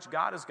is as much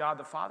God as God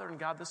the Father and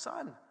God the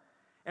Son.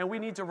 And we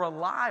need to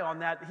rely on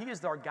that. He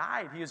is our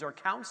guide. He is our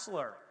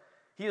counselor.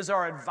 He is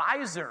our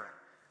advisor.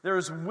 There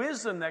is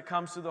wisdom that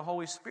comes through the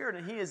Holy Spirit,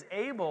 and He is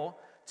able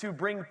to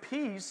bring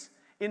peace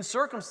in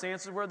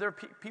circumstances where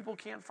people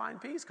can't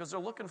find peace because they're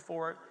looking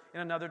for it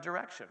in another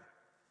direction.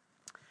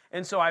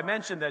 And so I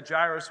mentioned that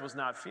Jairus was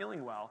not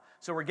feeling well.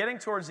 So we're getting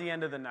towards the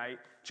end of the night.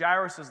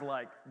 Jairus is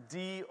like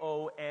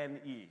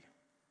D-O-N-E.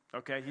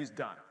 Okay, he's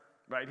done,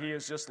 right? He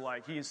is just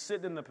like, he is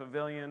sitting in the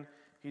pavilion.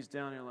 He's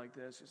down here like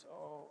this. He's,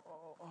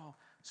 oh.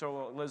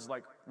 So Liz is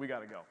like, we got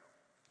to go.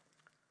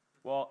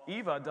 Well,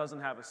 Eva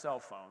doesn't have a cell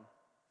phone.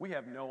 We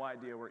have no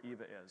idea where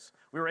Eva is.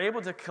 We were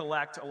able to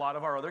collect a lot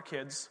of our other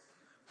kids.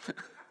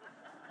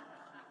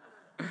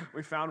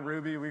 We found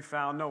Ruby, we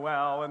found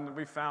Noelle, and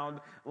we found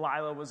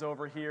Lila was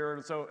over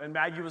here. And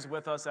Maggie was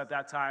with us at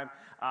that time.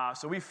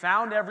 So we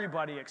found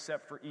everybody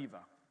except for Eva.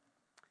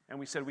 And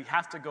we said, we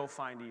have to go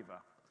find Eva.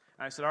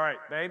 And I said, all right,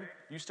 babe,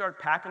 you start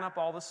packing up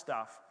all the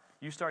stuff.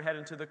 You start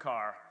heading to the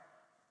car.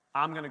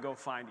 I'm going to go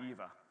find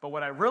Eva. But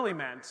what I really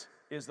meant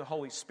is the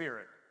Holy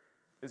Spirit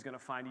is going to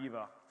find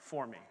Eva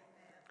for me.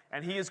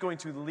 And He is going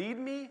to lead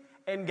me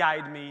and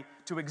guide me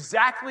to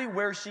exactly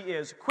where she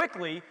is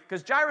quickly,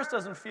 because Jairus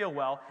doesn't feel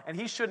well, and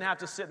he shouldn't have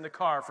to sit in the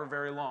car for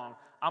very long.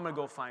 I'm going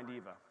to go find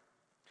Eva.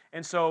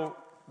 And so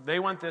they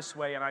went this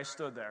way, and I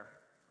stood there.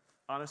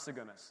 Honest to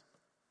goodness.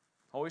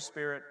 Holy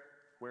Spirit,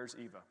 where's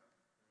Eva?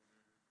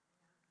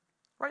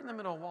 Right in the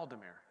middle of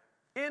Waldameer.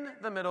 In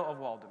the middle of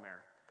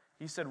Waldameer.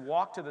 He said,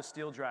 walk to the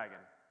Steel Dragon.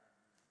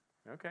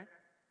 Okay,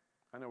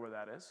 I know where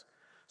that is.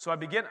 So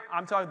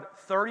I'm talking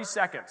 30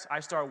 seconds.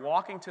 I start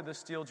walking to the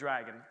Steel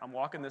Dragon. I'm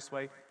walking this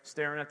way,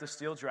 staring at the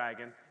Steel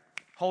Dragon.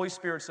 Holy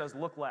Spirit says,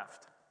 look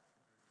left.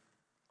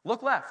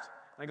 Look left.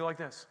 And I go like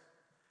this.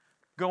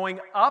 Going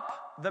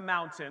up the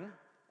mountain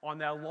on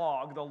that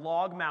log, the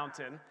log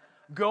mountain,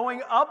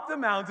 going up the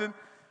mountain,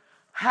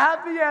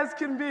 happy as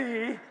can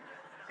be,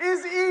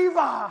 is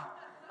Eva.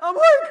 I'm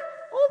like,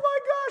 oh my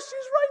gosh,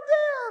 she's right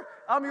there.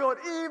 I'm going,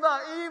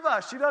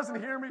 Eva. She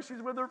doesn't hear me.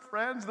 She's with her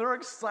friends. They're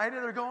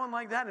excited. They're going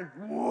like that. And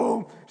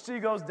whoa, she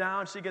goes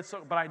down. She gets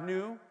so, but I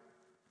knew,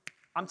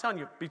 I'm telling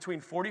you, between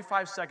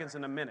 45 seconds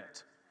and a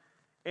minute,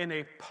 in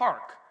a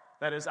park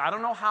that is, I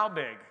don't know how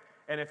big,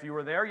 and if you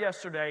were there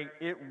yesterday,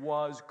 it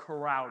was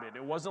crowded.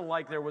 It wasn't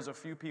like there was a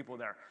few people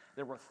there.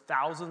 There were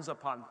thousands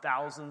upon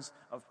thousands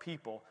of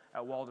people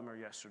at Waldameer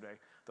yesterday.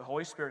 The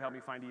Holy Spirit helped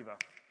me find Eva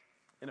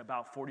in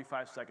about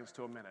 45 seconds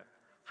to a minute.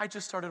 I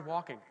just started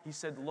walking. He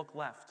said, look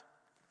left.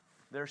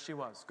 There she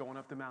was, going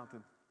up the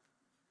mountain,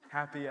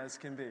 happy as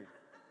can be.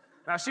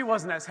 Now, she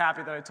wasn't as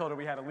happy that I told her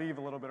we had to leave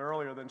a little bit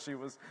earlier than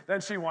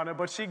she wanted,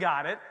 but she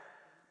got it.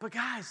 But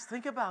guys,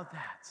 think about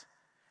that.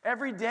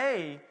 Every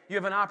day, you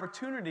have an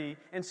opportunity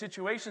in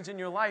situations in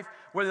your life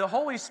where the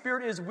Holy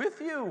Spirit is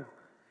with you.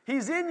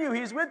 He's in you.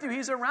 He's with you.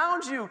 He's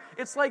around you.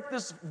 It's like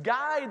this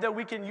guide that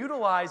we can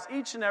utilize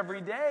each and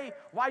every day.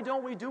 Why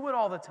don't we do it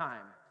all the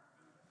time?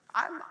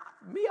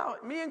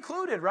 Me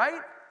included,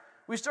 right?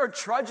 We start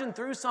trudging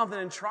through something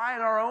and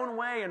trying our own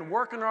way and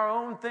working our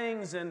own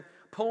things and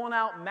pulling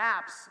out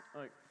maps,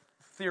 like,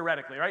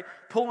 theoretically, right?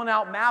 Pulling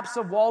out maps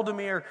of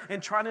Waldameer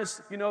and trying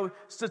to,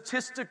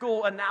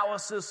 statistical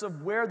analysis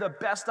of where the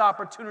best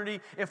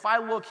opportunity. If I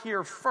look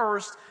here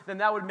first, then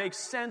that would make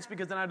sense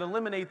because then I'd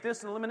eliminate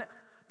this and eliminate.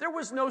 There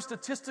was no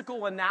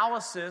statistical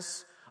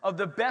analysis of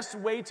the best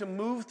way to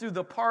move through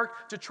the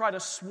park to try to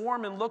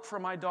swarm and look for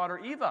my daughter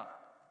Eva.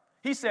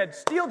 He said,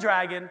 Steel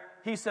Dragon.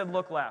 He said,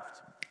 look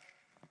left.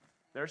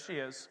 There she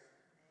is.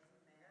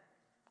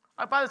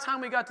 By the time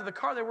we got to the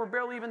car, they were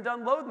barely even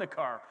done loading the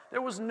car.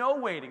 There was no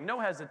waiting, no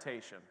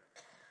hesitation.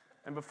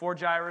 And before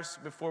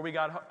we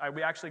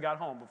actually got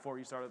home before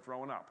he started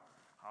throwing up.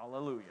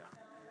 Hallelujah.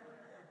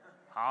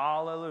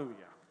 Hallelujah.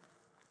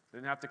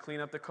 Didn't have to clean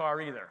up the car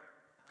either.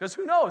 Because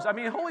who knows?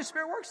 Holy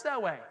Spirit works that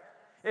way.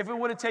 If it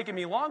would have taken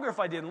me longer if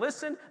I didn't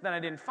listen, then I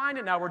didn't find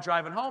it. Now we're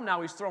driving home.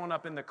 Now he's throwing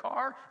up in the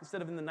car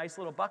instead of in the nice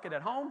little bucket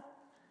at home.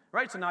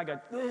 Right? So now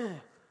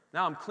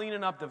now I'm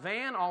cleaning up the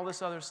van, all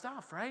this other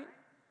stuff, right?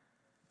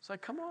 It's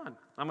like, come on.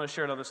 I'm going to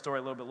share another story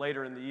a little bit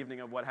later in the evening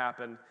of what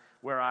happened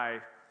where I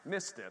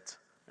missed it.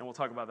 And we'll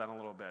talk about that in a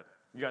little bit.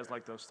 You guys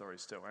like those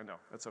stories too. I know.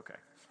 That's okay.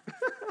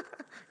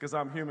 Because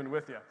I'm human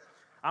with you.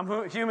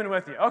 I'm human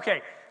with you.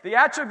 Okay. The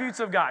attributes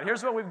of God.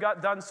 Here's what we've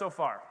done so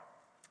far.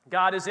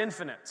 God is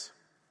infinite.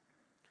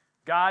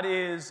 God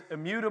is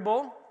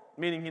immutable,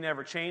 meaning He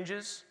never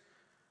changes.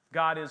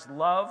 God is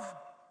love.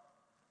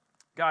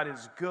 God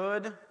is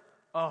good.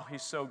 Oh,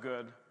 He's so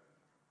good.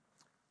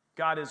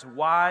 God is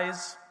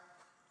wise.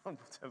 A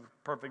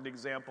perfect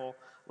example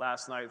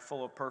last night,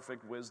 full of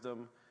perfect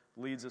wisdom,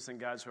 leads us and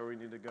guides where we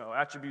need to go.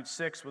 Attribute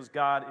 6 was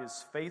God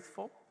is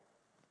faithful.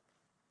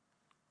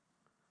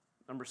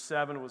 Number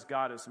 7 was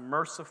God is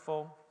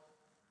merciful.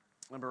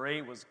 Number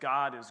 8 was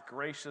God is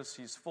gracious.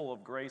 He's full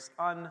of grace,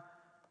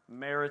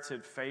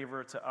 unmerited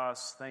favor to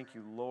us. Thank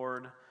you,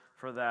 Lord,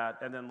 for that.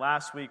 And then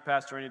last week,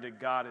 Pastor Randy did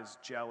God is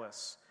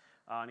Jealous.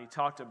 And he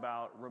talked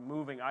about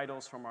removing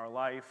idols from our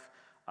life,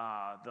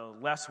 the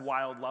less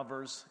wild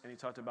lovers. And he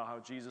talked about how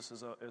Jesus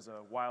is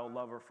a wild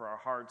lover for our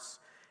hearts.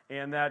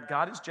 And that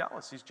God is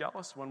jealous. He's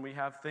jealous when we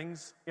have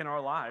things in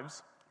our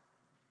lives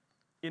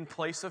in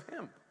place of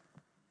him.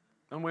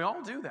 And we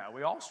all do that.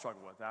 We all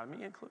struggle with that,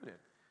 me included.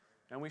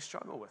 And we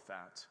struggle with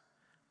that.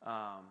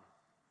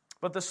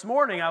 But this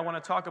morning, I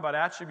want to talk about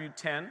attribute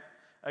 10.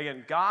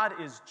 Again,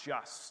 God is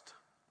just.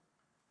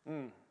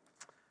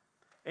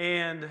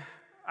 And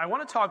I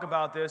want to talk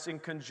about this in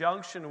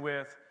conjunction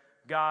with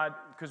God,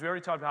 because we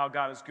already talked about how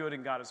God is good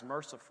and God is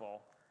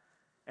merciful.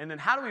 And then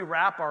how do we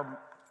wrap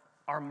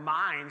our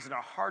minds and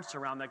our hearts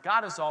around that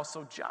God is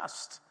also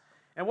just?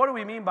 And what do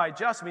we mean by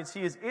just? It means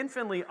he is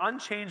infinitely,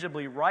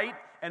 unchangeably right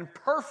and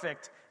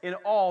perfect in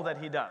all that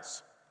he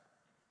does.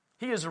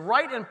 He is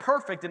right and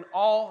perfect in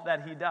all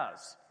that he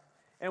does.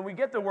 And we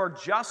get the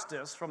word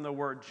justice from the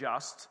word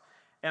just.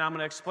 And I'm going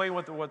to explain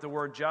what the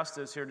word just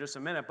is here in just a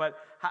minute. But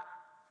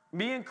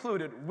me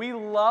included, we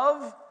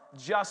love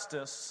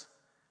justice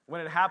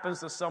when it happens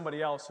to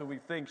somebody else who we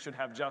think should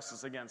have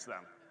justice against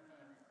them.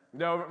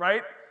 No,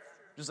 right?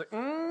 Just like,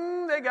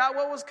 they got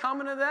what was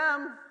coming to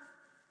them.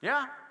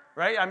 Yeah,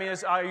 right? I mean,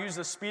 I use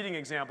the speeding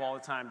example all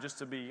the time just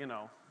to be,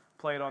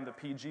 play it on the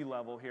PG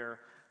level here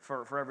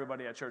for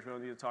everybody at church. We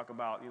don't need to talk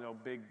about,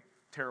 big,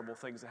 terrible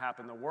things that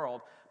happen in the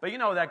world. But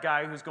that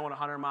guy who's going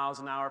 100 miles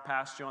an hour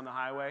past you on the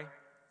highway?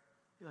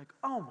 You're like,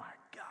 oh my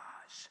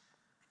gosh,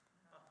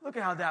 look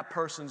at how that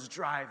person's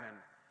driving.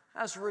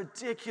 That's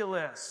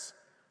ridiculous.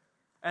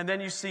 And then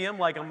you see him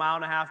like a mile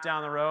and a half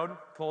down the road,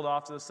 pulled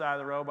off to the side of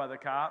the road by the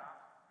cop.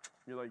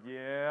 You're like,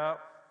 yeah,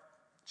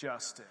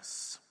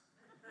 justice.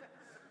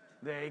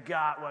 They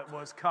got what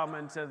was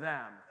coming to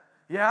them.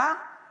 Yeah?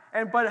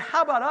 But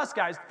how about us,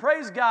 guys?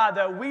 Praise God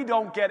that we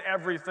don't get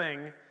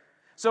everything.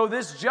 So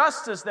this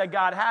justice that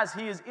God has,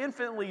 he is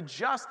infinitely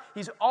just.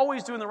 He's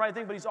always doing the right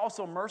thing, but he's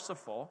also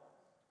merciful.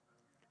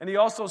 And he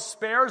also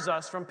spares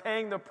us from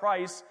paying the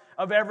price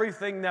of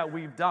everything that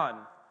we've done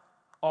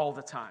all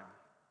the time.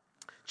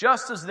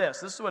 Just as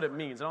this is what it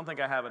means. I don't think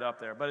I have it up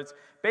there, but it's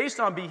based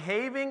on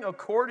behaving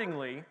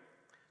accordingly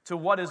to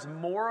what is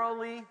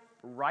morally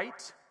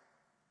right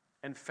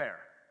and fair.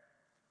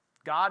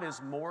 God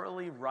is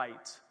morally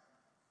right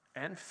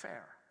and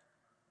fair.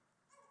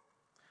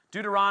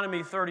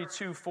 Deuteronomy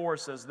 32:4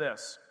 says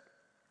this.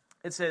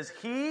 It says,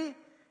 he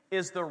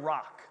is the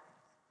rock.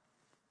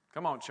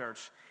 Come on,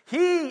 church.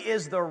 He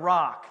is the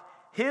rock.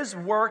 His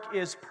work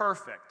is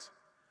perfect.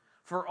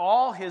 For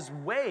all his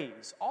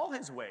ways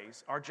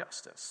are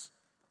justice.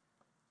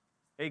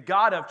 A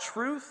God of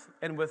truth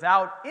and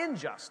without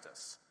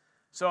injustice.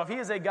 So if he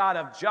is a God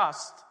of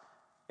just,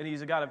 and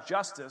he's a God of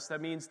justice,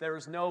 that means there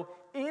is no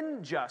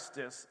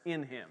injustice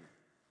in him.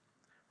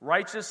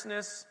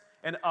 Righteousness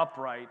and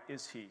upright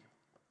is he.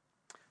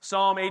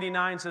 Psalm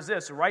 89 says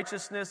this,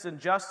 righteousness and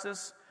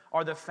justice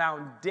are the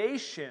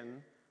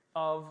foundation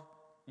of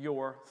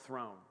your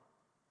throne.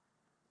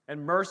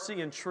 And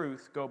mercy and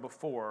truth go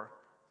before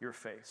your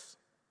face.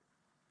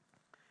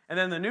 And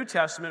then the New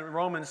Testament,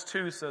 Romans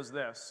 2 says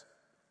this,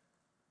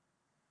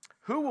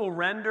 who will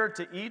render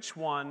to each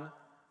one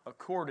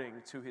according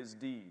to his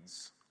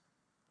deeds?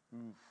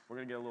 We're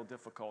going to get a little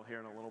difficult here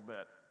in a little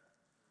bit.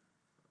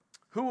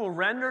 Who will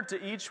render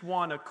to each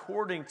one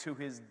according to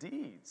his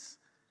deeds?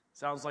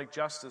 Sounds like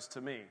justice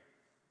to me.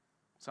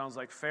 Sounds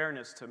like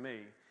fairness to me.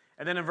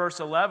 And then in verse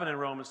 11 in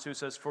Romans 2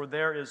 says, for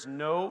there is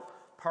no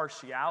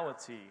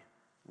partiality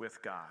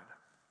with God.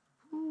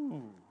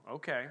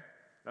 Okay,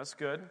 that's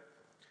good.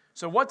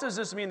 So what does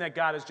this mean that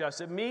God is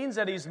just? It means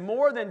that he's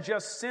more than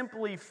just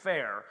simply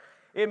fair.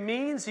 It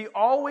means he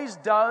always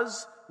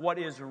does what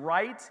is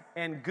right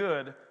and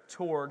good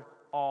toward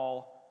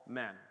all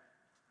men.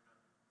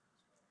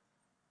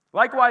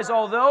 Likewise,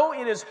 although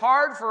it is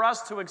hard for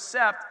us to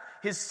accept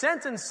his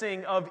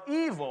sentencing of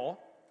evil,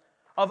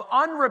 of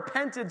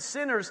unrepented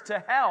sinners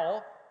to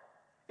hell,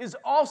 is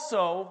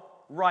also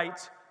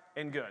right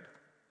and good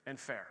and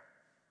fair.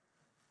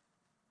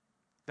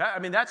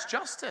 That's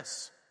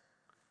justice.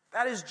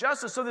 That is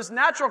justice. So this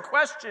natural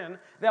question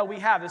that we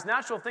have, this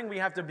natural thing we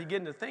have to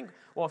begin to think,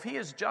 well, if he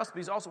is just, but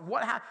he's also,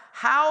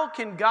 how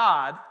can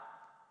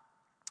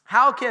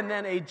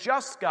then a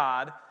just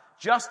God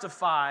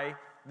justify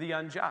the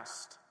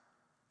unjust?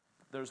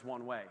 There's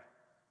one way,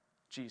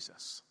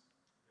 Jesus.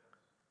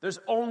 There's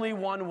only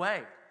one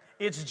way.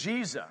 It's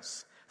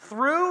Jesus.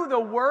 Through the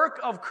work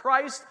of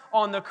Christ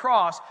on the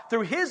cross,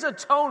 through his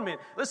atonement,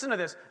 listen to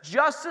this,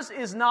 justice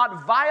is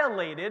not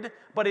violated,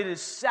 but it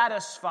is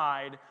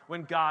satisfied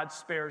when God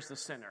spares the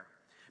sinner.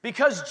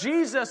 Because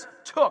Jesus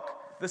took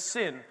the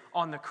sin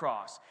on the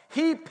cross.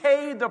 He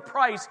paid the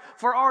price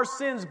for our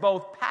sins,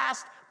 both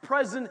past,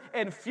 present,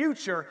 and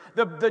future.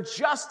 The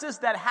justice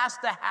that has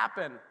to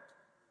happen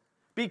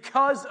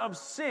because of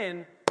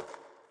sin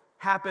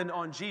happened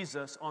on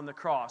Jesus on the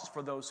cross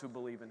for those who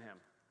believe in him.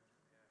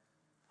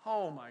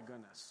 Oh my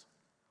goodness.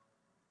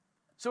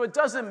 So it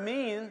doesn't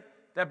mean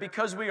that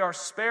because we are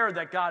spared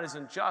that God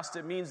isn't just.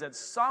 It means that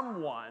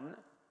someone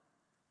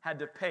had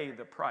to pay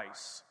the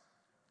price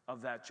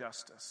of that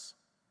justice.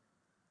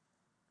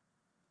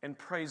 And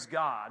praise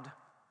God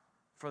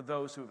for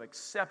those who have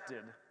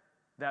accepted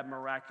that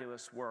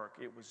miraculous work.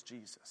 It was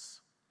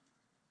Jesus.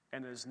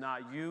 And it is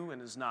not you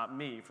and it is not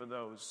me for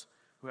those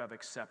who have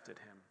accepted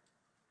him.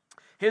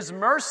 His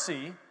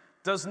mercy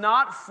does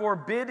not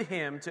forbid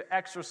him to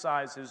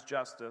exercise his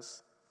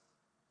justice.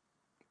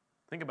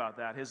 Think about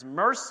that. His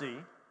mercy,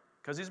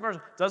 because he's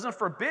merciful, doesn't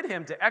forbid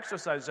him to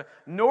exercise,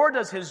 nor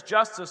does his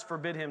justice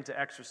forbid him to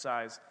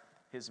exercise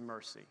his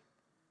mercy.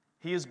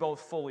 He is both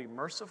fully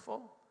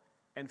merciful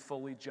and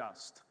fully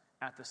just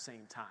at the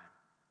same time.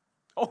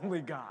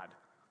 Only God,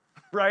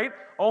 right?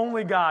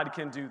 Only God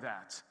can do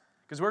that.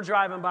 Because we're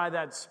driving by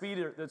that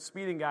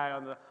speeding guy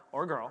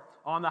or girl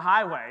on the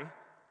highway,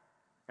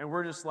 and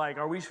we're just like,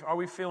 are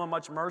we feeling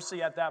much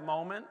mercy at that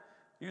moment?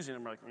 Usually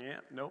I'm like, yeah,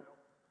 nope.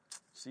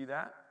 See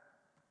that?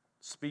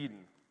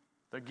 Speeding.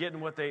 They're getting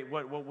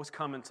what was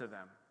coming to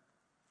them.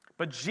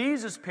 But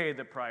Jesus paid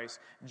the price.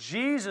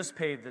 Jesus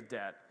paid the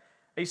debt.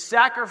 A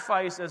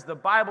sacrifice, as the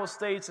Bible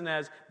states and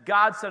as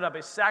God set up,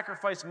 a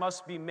sacrifice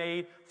must be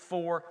made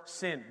for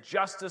sin.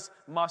 Justice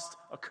must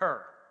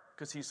occur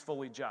because he's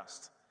fully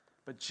just.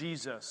 But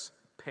Jesus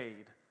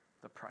paid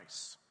the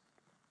price.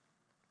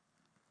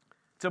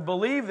 To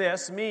believe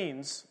this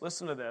means,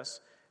 listen to this,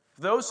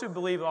 those who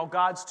believe, oh,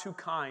 God's too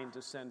kind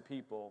to send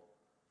people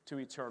to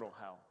eternal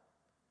hell.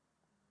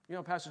 You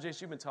know, Pastor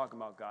Jason, you've been talking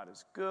about God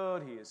is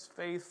good, he is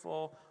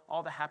faithful,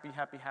 all the happy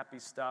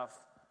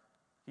stuff.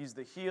 He's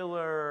the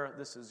healer,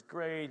 this is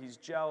great, he's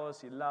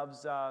jealous, he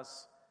loves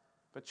us.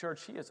 But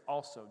church, he is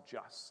also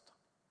just.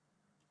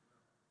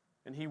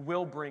 And he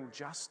will bring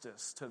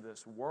justice to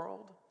this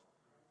world.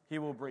 He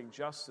will bring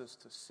justice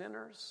to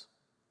sinners.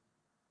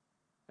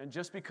 And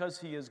just because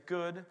he is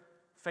good,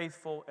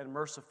 faithful, and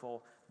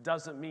merciful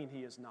doesn't mean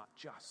he is not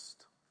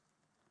just.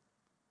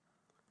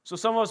 So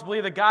some of us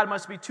believe that God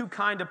must be too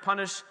kind to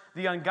punish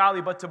the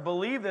ungodly, but to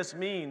believe this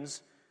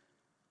means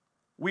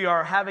we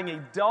are having a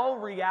dull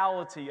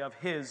reality of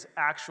his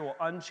actual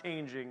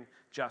unchanging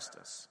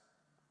justice.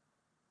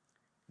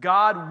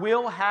 God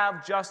will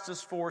have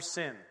justice for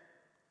sin.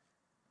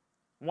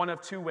 One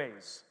of two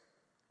ways.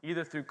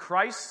 Either through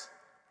Christ's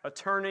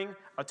atoning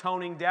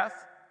death,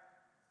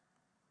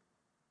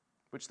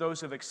 which those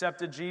who have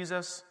accepted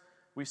Jesus,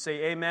 we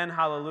say amen,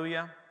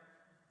 hallelujah.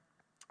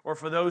 Or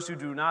for those who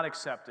do not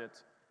accept it,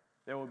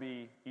 there will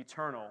be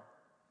eternal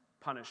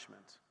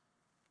punishment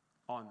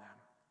on them.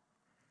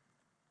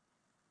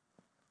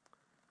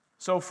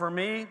 So for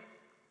me,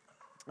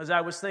 as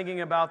I was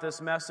thinking about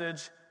this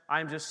message,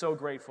 I'm just so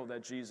grateful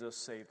that Jesus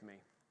saved me.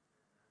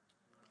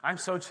 I'm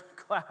so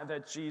glad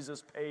that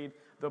Jesus paid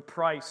the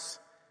price,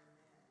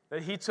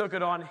 that he took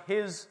it on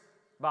his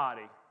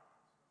body,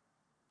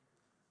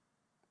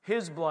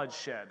 his blood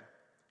shed,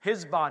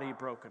 his body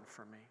broken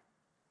for me.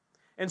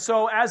 And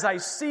so as I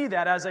see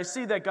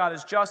that God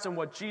is just and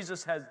what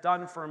Jesus has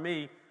done for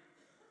me,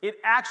 it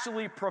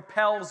actually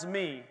propels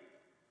me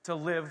to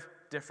live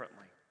differently.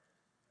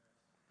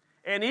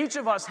 And each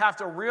of us have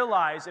to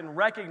realize and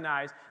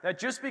recognize that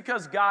just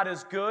because God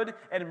is good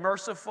and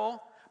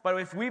merciful,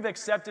 but if we've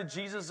accepted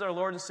Jesus as our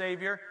Lord and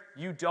Savior,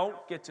 you don't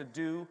get to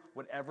do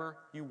whatever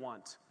you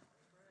want.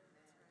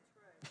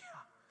 Yeah.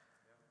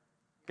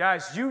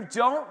 Guys, you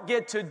don't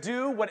get to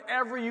do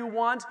whatever you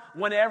want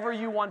whenever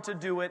you want to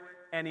do it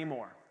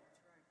anymore.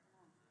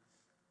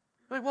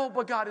 Like, well,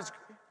 but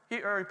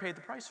he already paid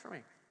the price for me.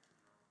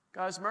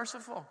 God is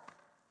merciful.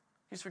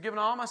 He's forgiven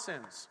all my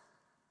sins.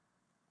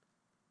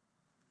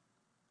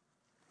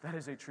 That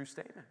is a true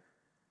statement.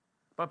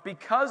 But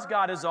because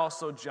God is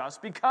also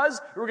just, because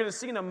we're going to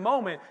see in a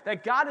moment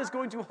that God is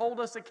going to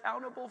hold us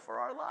accountable for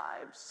our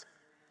lives.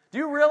 Do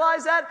you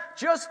realize that?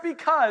 Just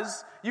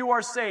because you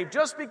are saved,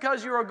 just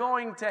because you are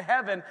going to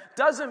heaven,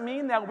 doesn't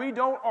mean that we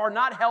are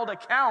not held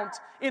account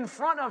in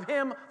front of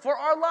him for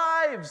our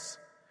lives.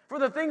 For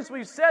the things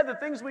we've said, the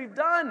things we've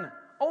done.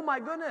 Oh my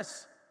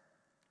goodness.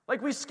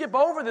 Like we skip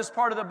over this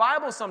part of the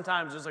Bible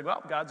sometimes. It's like,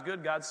 well, God's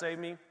good, God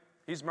saved me.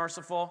 He's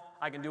merciful.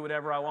 I can do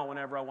whatever I want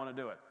whenever I want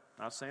to do it.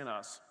 I'm not saying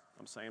us.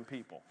 I'm saying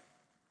people.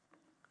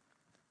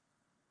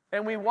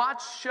 And we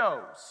watch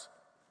shows.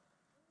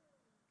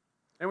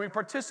 And we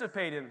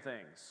participate in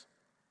things.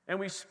 And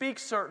we speak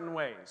certain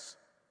ways.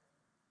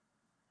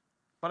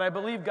 But I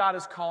believe God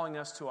is calling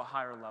us to a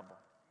higher level.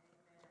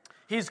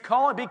 He's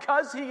calling,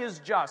 because he is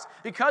just,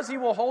 because he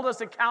will hold us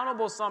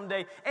accountable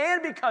someday,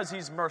 and because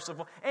he's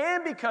merciful,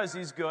 and because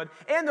he's good.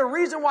 And the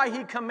reason why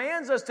he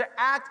commands us to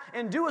act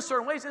and do a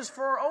certain ways is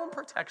for our own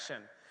protection.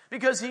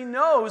 Because he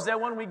knows that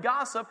when we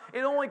gossip,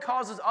 it only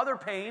causes other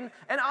pain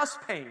and us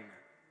pain.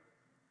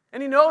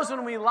 And he knows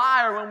when we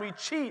lie or when we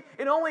cheat,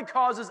 it only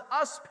causes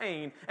us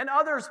pain and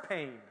others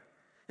pain.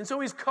 And so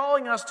he's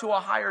calling us to a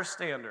higher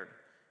standard.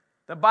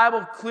 The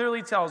Bible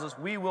clearly tells us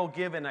we will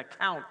give an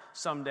account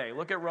someday.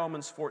 Look at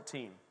Romans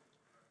 14.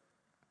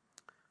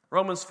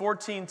 Romans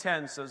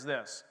 14:10 says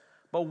this,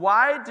 "But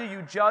why do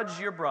you judge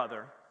your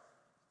brother?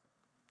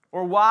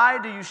 Or why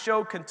do you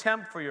show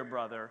contempt for your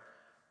brother?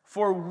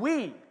 For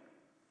we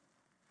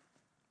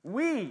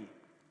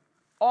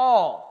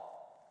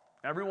all,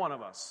 every one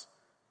of us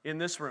in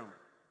this room,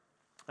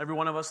 every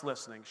one of us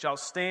listening, shall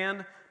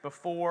stand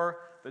before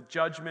the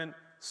judgment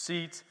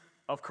seat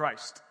of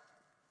Christ.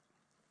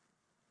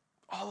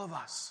 All of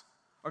us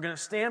are going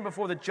to stand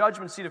before the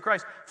judgment seat of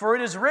Christ. For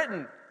it is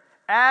written,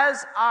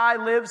 as I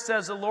live,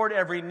 says the Lord,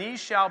 every knee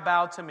shall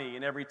bow to me,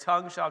 and every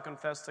tongue shall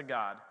confess to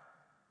God.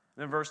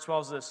 And then verse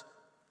 12 is this,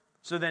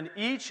 so then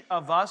each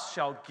of us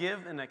shall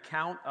give an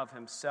account of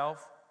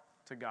himself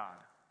to God.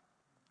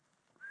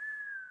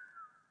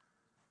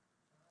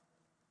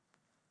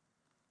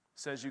 It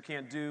says you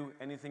can't do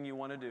anything you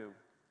want to do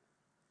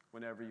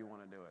whenever you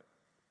want to do it.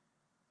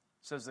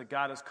 It says that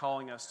God is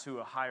calling us to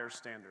a higher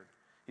standard.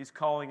 He's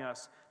calling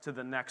us to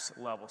the next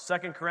level.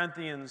 2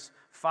 Corinthians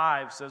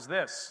 5 says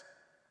this.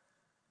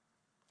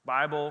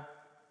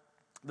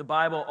 The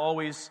Bible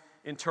always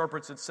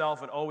interprets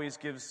itself. It always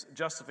gives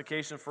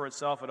justification for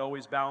itself. It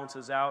always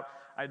balances out.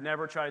 I'd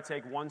never try to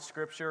take one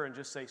scripture and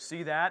just say,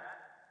 see that?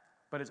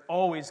 But it's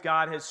always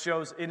God has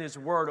shows in His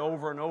Word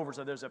over and over.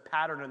 So there's a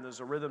pattern and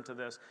there's a rhythm to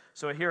this.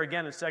 So here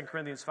again in 2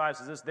 Corinthians 5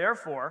 says this,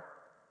 therefore,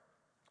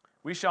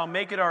 we shall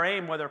make it our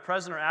aim, whether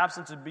present or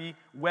absent, to be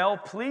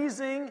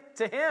well-pleasing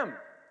to Him.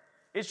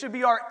 It should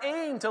be our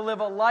aim to live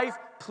a life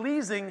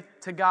pleasing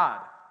to God.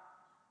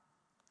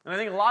 And I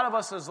think a lot of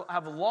us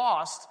have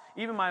lost,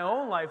 even my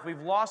own life,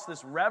 we've lost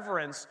this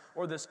reverence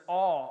or this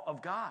awe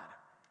of God.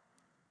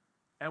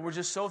 And we're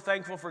just so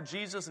thankful for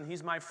Jesus, and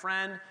He's my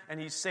friend, and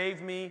He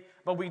saved me.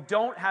 But we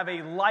don't have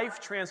a life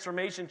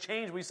transformation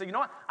change. We say, you know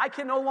what? I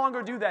can no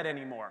longer do that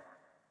anymore.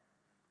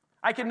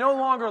 I can no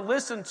longer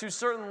listen to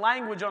certain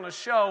language on a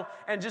show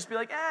and just be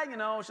like,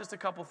 it's just a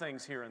couple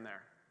things here and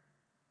there.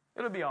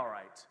 It'll be all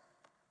right.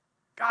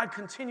 God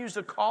continues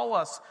to call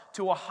us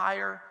to a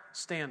higher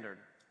standard.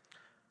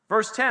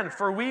 Verse 10,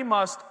 for we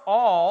must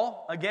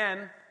all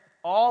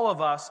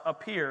of us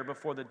appear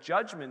before the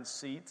judgment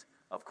seat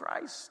of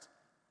Christ,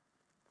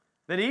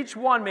 that each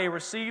one may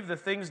receive the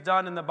things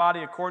done in the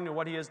body according to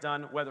what he has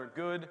done, whether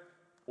good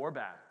or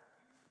bad.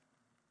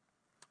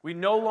 We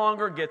no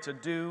longer get to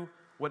do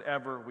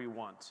whatever we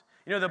want.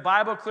 You know, the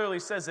Bible clearly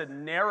says that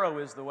narrow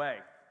is the way.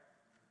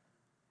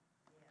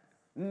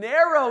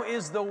 Narrow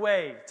is the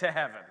way to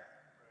heaven.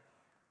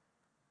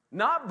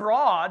 Not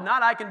broad,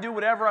 not I can do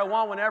whatever I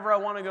want whenever I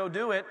want to go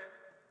do it.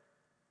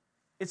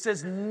 It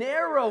says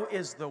narrow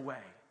is the way.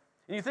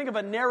 And you think of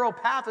a narrow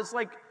path, it's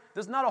like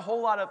there's not a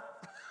whole lot of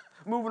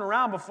moving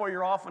around before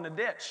you're off in a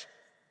ditch.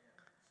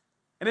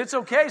 And it's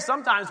okay,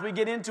 sometimes we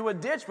get into a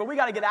ditch, but we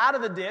got to get out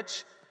of the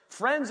ditch.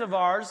 Friends of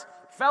ours,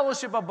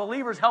 fellowship of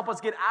believers help us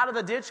get out of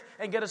the ditch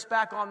and get us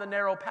back on the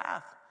narrow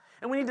path.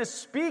 And we need to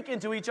speak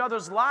into each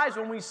other's lives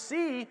when we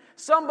see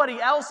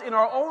somebody else in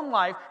our own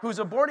life who's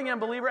a born-again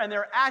believer and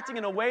they're acting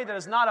in a way that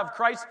is not of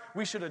Christ,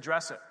 we should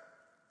address it.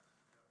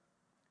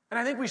 And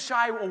I think we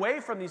shy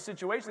away from these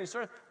situations.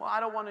 I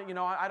don't want to,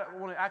 I don't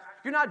want to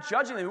act. You're not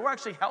judging them. We're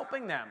actually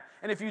helping them.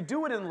 And if you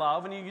do it in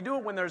love and you do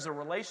it when there's a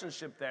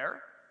relationship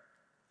there,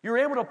 you're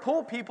able to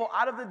pull people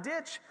out of the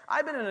ditch.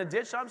 I've been in a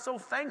ditch. I'm so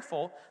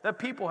thankful that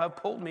people have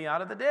pulled me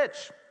out of the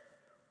ditch.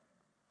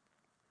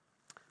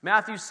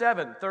 Matthew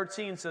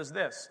 7:13 says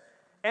this,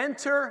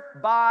 enter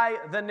by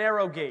the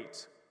narrow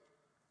gate,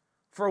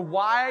 for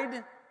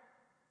wide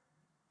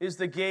is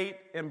the gate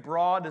and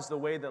broad is the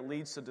way that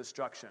leads to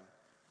destruction.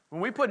 When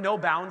we put no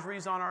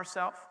boundaries on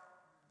ourselves,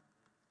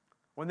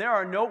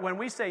 when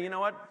we say, you know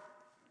what,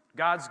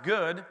 God's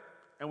good,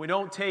 and we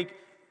don't take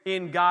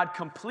in God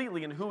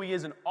completely and who He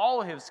is in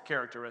all of His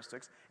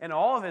characteristics and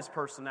all of His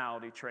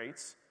personality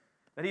traits,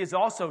 that He is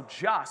also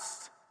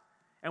just,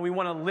 and we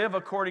want to live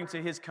according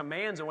to His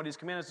commands and what He's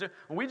commanded us to do.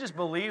 When we just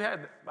believe, hey,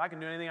 I can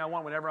do anything I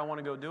want whenever I want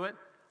to go do it,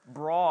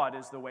 broad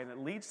is the way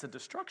that leads to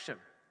destruction.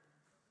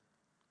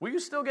 Will you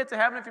still get to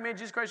heaven if you made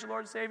Jesus Christ your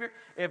Lord and Savior?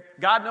 If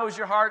God knows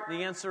your heart,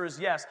 the answer is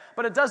yes.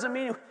 But it doesn't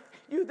mean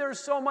there's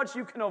so much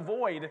you can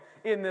avoid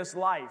in this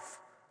life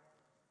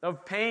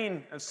of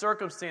pain and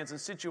circumstance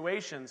and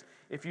situations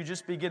if you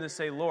just begin to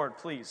say, Lord,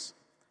 please,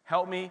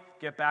 help me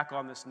get back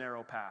on this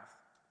narrow path.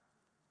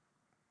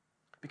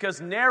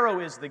 Because narrow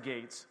is the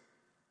gate.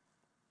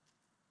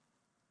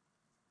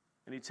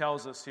 And He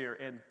tells us here,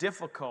 and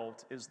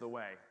difficult is the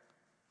way.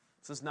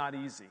 This is not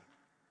easy.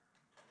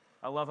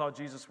 I love how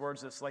Jesus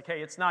words this, like,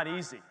 hey, it's not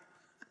easy.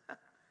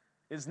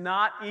 It's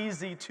not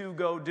easy to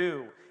go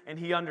do, and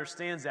He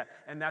understands that,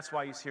 and that's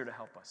why He's here to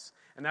help us,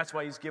 and that's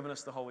why He's given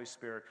us the Holy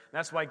Spirit. And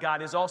that's why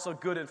God is also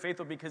good and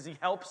faithful, because He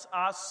helps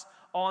us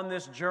on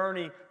this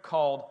journey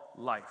called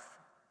life.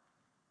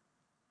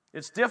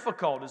 It's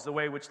difficult is the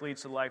way which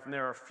leads to life, and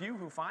there are few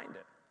who find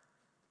it.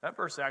 That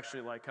verse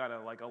actually kind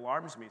of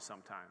alarms me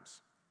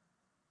sometimes.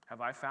 Have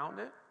I found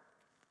it?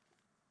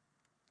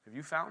 Have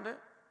you found it?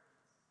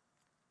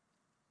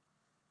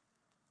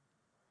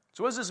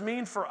 So what does this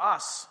mean for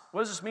us?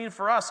 What does this mean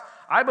for us?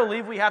 I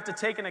believe we have to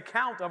take an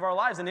account of our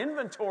lives, an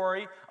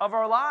inventory of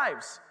our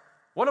lives.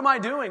 What am I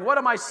doing? What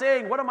am I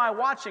saying? What am I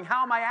watching?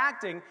 How am I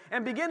acting?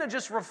 And begin to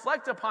just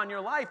reflect upon your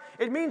life.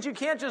 It means you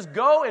can't just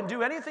go and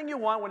do anything you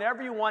want,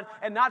 whenever you want,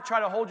 and not try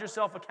to hold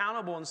yourself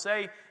accountable and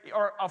say,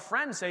 or a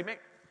friend say,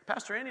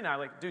 Pastor Andy and I are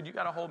like, dude, you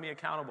got to hold me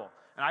accountable.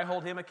 And I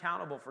hold him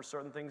accountable for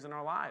certain things in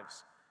our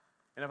lives.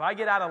 And if I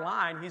get out of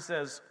line, he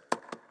says,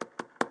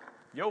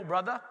 yo,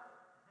 brother,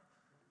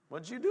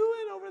 what you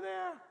doing over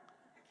there?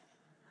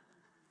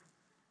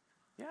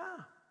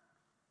 Yeah.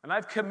 And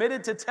I've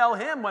committed to tell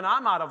him when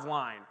I'm out of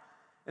line.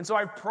 And so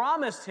I've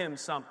promised him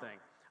something.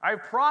 I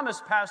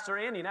promised Pastor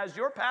Andy, and as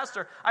your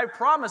pastor, I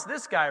promised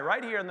this guy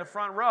right here in the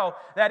front row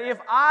that if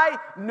I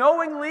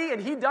knowingly,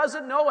 and he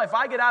doesn't know, if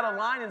I get out of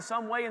line in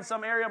some way, in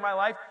some area of my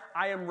life,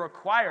 I am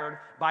required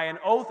by an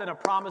oath and a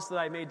promise that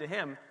I made to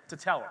him to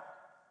tell him.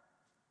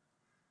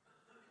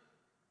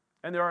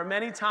 And there are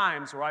many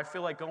times where I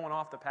feel like going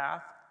off the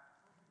path,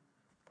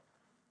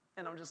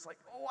 and I'm just like,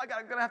 oh, I'm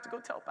going to have to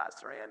go tell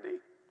Pastor Andy.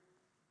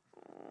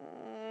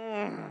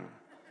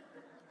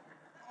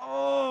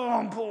 Oh,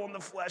 I'm pulling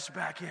the flesh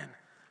back in.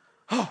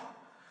 Oh,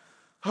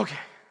 okay.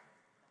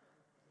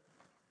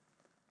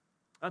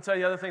 I'll tell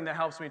you the other thing that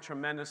helps me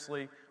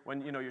tremendously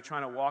when you're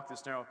trying to walk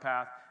this narrow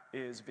path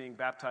is being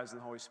baptized in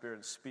the Holy Spirit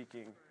and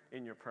speaking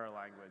in your prayer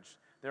language.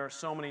 There are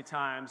so many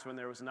times when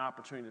there was an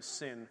opportunity to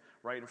sin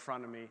right in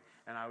front of me,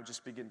 and I would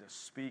just begin to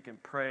speak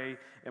and pray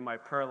in my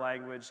prayer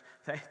language,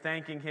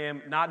 thanking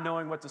him, not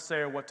knowing what to say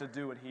or what to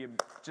do, and he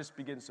just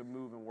begins to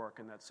move and work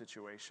in that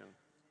situation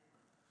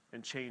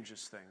and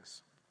changes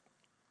things.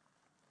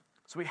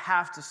 So we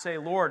have to say,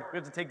 Lord, we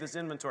have to take this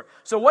inventory.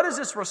 So what is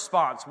this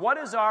response? What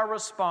is our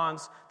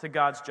response to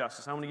God's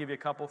justice? I'm going to give you a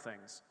couple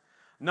things.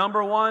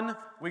 Number one,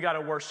 we got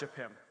to worship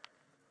him.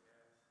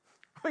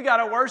 We got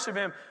to worship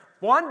him.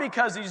 One,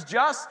 because he's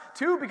just.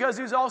 Two, because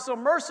he's also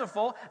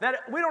merciful, that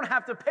we don't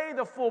have to pay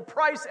the full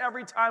price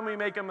every time we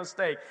make a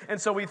mistake. And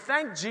so we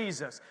thank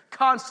Jesus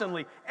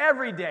constantly,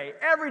 every day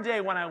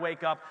when I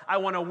wake up, I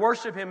want to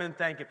worship him and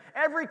thank him.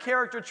 Every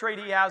character trait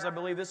he has, I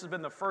believe this has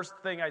been the first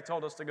thing I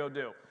told us to go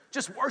do.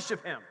 Just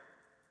worship him.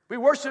 We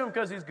worship him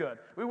because he's good.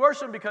 We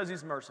worship him because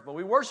he's merciful.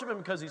 We worship him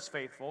because he's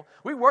faithful.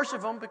 We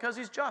worship him because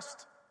he's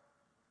just.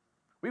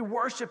 We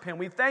worship him.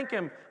 We thank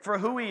him for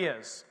who he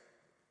is.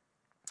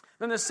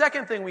 Then the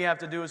second thing we have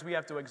to do is we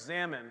have to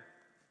examine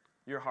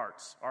our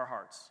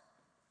hearts.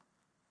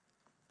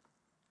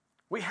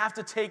 We have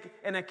to take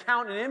an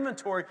account, an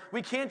inventory.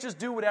 We can't just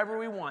do whatever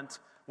we want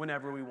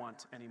whenever we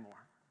want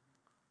anymore.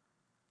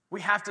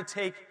 We have to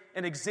take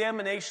an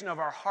examination of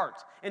our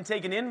heart and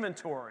take an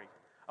inventory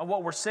of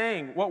what we're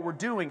saying, what we're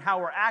doing, how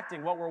we're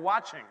acting, what we're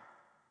watching.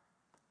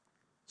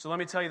 So let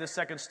me tell you the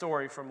second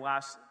story from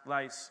last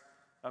night's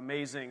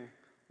amazing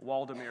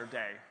Waldemar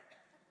Day.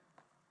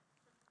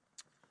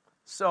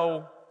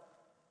 So,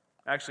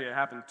 actually it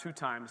happened 2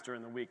 times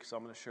during the week, so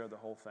I'm going to share the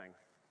whole thing.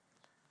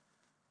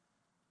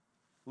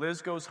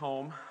 Liz goes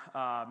home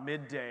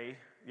midday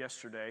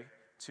yesterday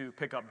to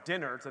pick up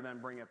dinner to then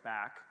bring it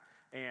back.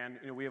 And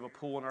we have a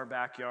pool in our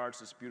backyard. It's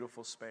this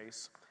beautiful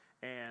space.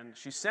 And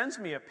she sends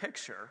me a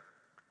picture.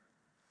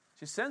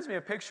 She sends me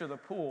a picture of the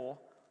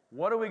pool.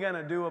 What are we going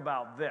to do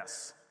about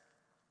this?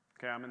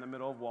 Okay, I'm in the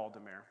middle of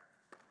Waldemar.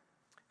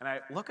 And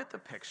I look at the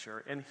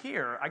picture, and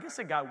here, I guess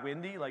it got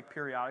windy, like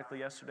periodically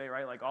yesterday,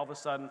 right? Like all of a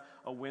sudden,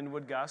 a wind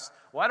would gust.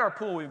 Well, at our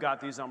pool, we've got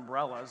these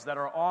umbrellas that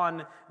are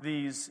on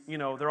these,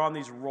 they're on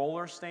these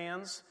roller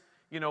stands,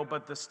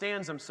 but the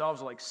stands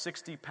themselves are like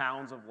 60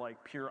 pounds of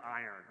like pure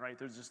iron, right?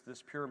 There's just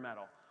this pure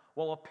metal.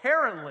 Well,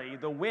 apparently,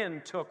 the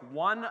wind took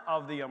one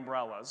of the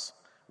umbrellas,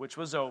 which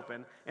was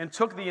open, and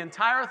took the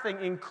entire thing,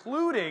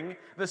 including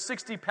the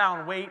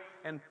 60-pound weight,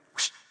 and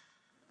whoosh,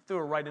 threw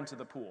it right into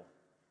the pool.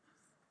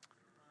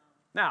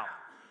 Now,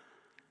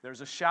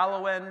 there's a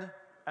shallow end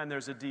and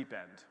there's a deep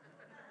end.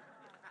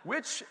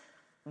 Which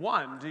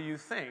one do you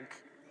think?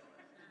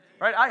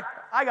 Right,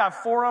 I got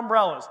 4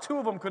 umbrellas. 2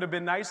 of them could have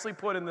been nicely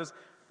put in this.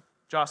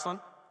 Jocelyn?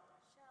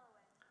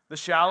 The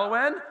shallow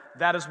end,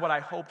 that is what I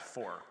hoped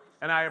for.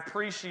 And I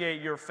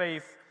appreciate your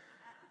faith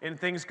in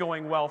things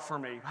going well for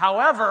me.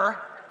 However,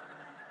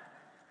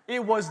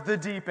 it was the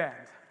deep end.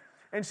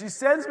 And she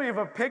sends me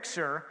a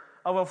picture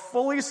of a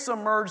fully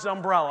submerged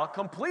umbrella,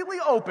 completely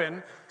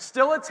open,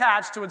 still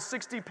attached to a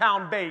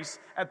 60-pound base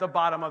at the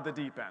bottom of the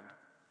deep end.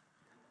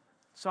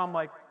 So I'm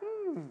like,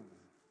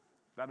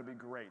 that'd be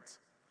great.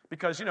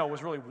 Because, it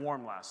was really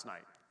warm last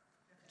night.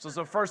 So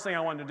the first thing I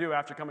wanted to do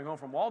after coming home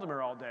from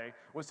Waldemar all day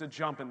was to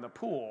jump in the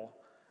pool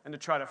and to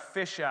try to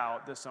fish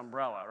out this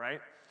umbrella, right?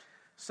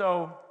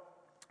 So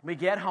we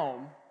get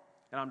home,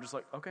 and I'm just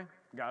like, okay,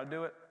 gotta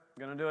do it,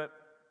 gonna do it.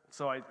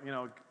 So I,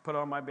 put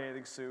on my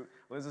bathing suit.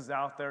 Liz is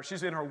out there.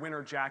 She's in her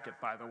winter jacket,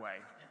 by the way.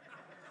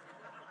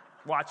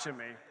 Watching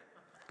me.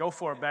 Go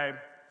for it, babe.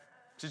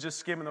 She's just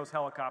skimming those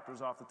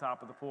helicopters off the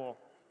top of the pool.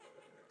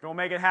 Go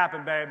make it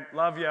happen, babe.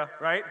 Love you,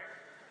 right?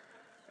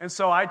 And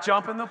so I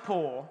jump in the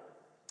pool,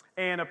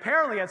 and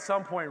apparently at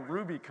some point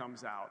Ruby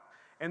comes out.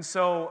 And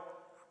so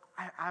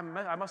I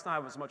must not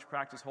have as much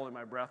practice holding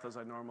my breath as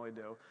I normally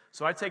do.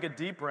 So I take a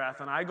deep breath,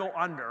 and I go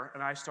under,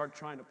 and I start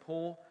trying to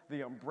pull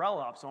the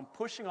umbrella up. So I'm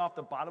pushing off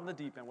the bottom of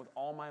the deep end with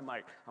all my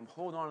might. I'm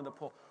holding on to the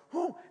pool.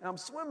 And I'm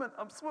swimming,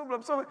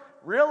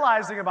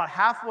 realizing about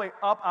halfway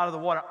up out of the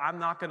water, I'm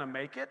not going to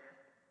make it.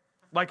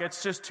 Like,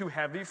 it's just too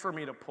heavy for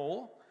me to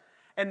pull.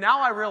 And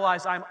now I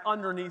realize I'm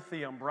underneath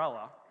the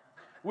umbrella,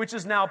 which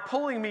is now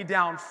pulling me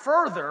down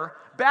further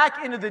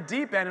back into the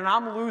deep end, and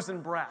I'm losing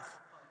breath,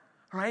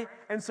 right?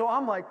 And so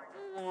I'm like,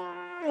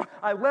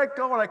 I let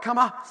go and I come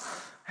out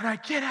and I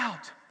get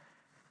out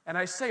and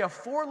I say a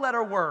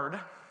 4-letter word.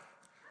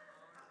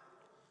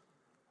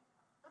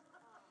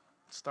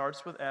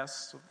 Starts with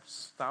S, so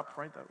stop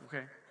right there.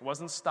 Okay, it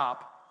wasn't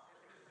stop.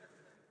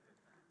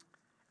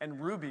 And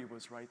Ruby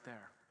was right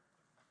there.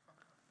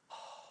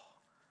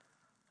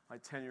 My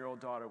 10-year-old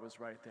daughter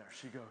was right there.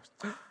 She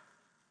goes,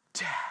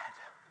 Dad.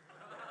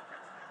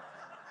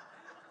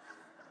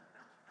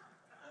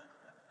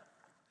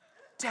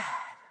 Dad,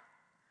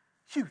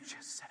 you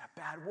just said a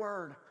bad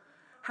word.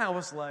 And I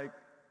was like,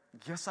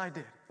 yes, I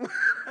did.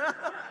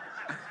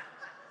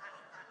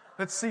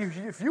 Let's see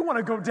if you want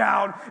to go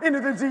down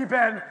into the deep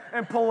end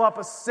and pull up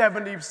a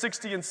 60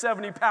 and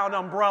 70-pound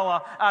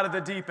umbrella out of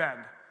the deep end.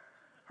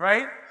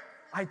 Right?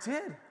 I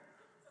did.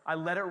 I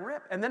let it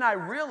rip. And then I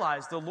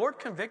realized the Lord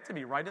convicted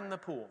me right in the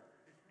pool.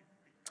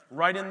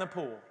 Right in the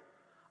pool.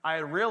 I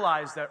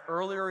realized that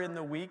earlier in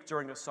the week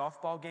during a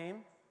softball game,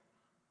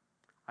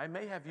 I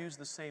may have used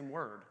the same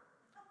word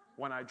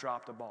when I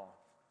dropped a ball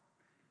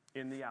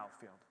in the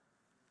outfield.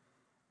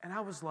 And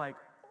I was like,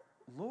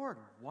 Lord,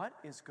 what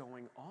is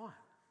going on?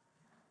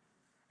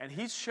 And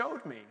he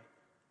showed me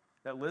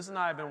that Liz and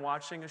I have been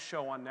watching a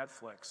show on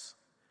Netflix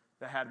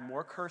that had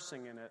more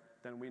cursing in it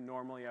than we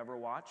normally ever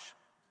watch.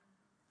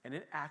 And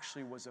it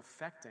actually was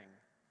affecting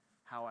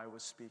how I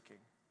was speaking.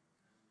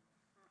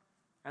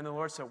 And the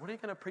Lord said, what are you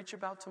going to preach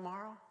about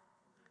tomorrow?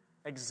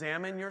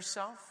 Examine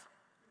yourself.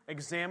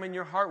 Examine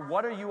your heart.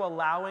 What are you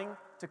allowing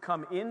to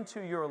come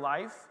into your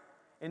life?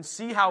 And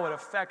see how it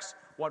affects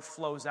what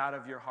flows out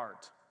of your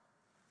heart.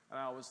 And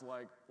I was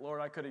like,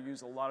 Lord, I could have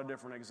used a lot of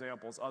different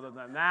examples other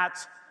than that.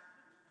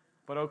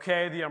 But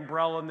okay, the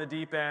umbrella in the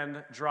deep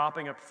end,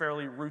 dropping a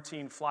fairly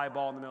routine fly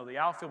ball in the middle of the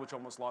outfield, which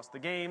almost lost the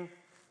game.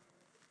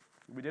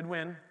 We did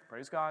win,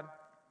 praise God.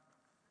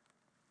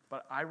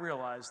 But I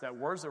realized that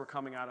words that were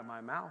coming out of my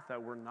mouth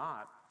that were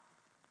not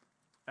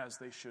as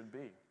they should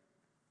be.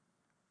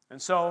 And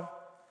so,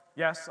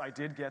 yes, I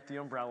did get the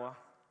umbrella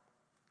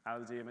out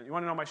of the demon. You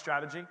want to know my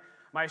strategy?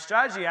 My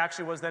strategy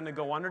actually was then to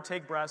go under,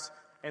 take breaths,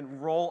 and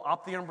roll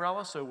up the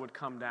umbrella so it would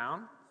come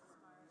down.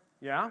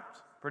 Yeah,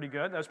 pretty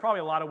good. There's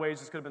probably a lot of ways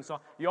this could have been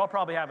solved. You all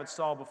probably have it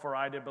solved before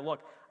I did, but look,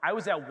 I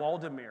was at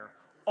Waldemere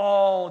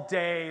all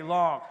day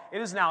long. It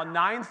is now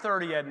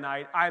 9:30 at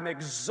night. I'm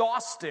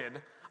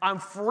exhausted. I'm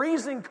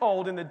freezing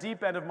cold in the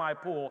deep end of my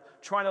pool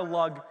trying to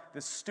lug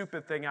this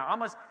stupid thing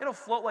out. It'll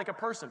float like a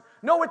person.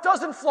 No, it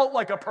doesn't float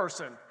like a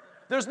person.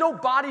 There's no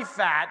body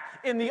fat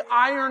in the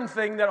iron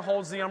thing that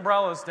holds the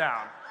umbrellas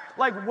down.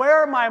 Like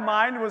where my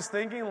mind was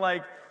thinking,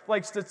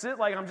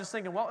 I'm just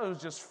thinking, well, it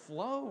was just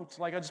float.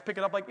 Like I just pick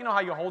it up, like you know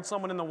how you hold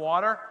someone in the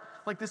water?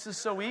 Like this is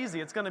so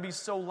easy. It's going to be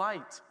so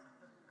light.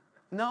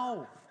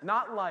 No,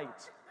 not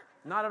light.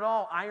 Not at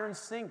all. Iron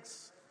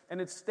sinks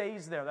and it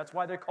stays there. That's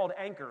why they're called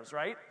anchors,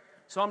 right?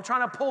 So I'm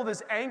trying to pull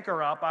this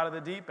anchor up out of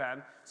the deep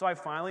end. So I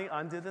finally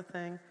undid the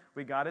thing.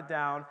 We got it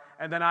down.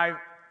 And then I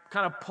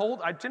kind of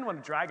pulled. I didn't want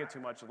to drag it too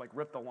much. It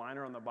ripped the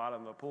liner on the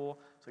bottom of the pool.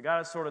 So I got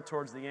it sort of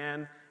towards the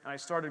end. And I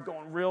started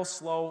going real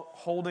slow,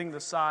 holding the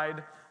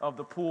side of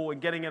the pool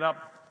and getting it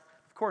up.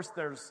 Of course,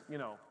 there's,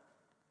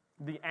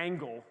 the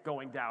angle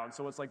going down.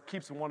 So it's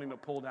keeps wanting to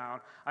pull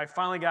down. I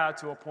finally got it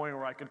to a point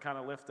where I could kind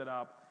of lift it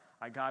up.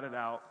 I got it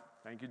out.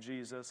 Thank you,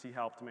 Jesus. He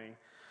helped me.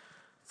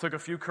 Took a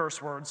few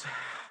curse words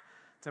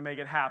to make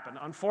it happen,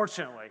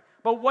 unfortunately.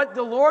 But what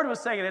the Lord was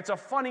saying, it's a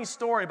funny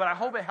story, but I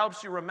hope it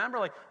helps you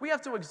remember, we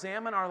have to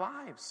examine our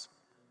lives.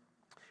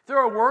 There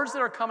are words that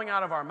are coming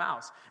out of our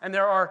mouths, and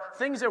there are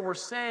things that we're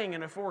saying,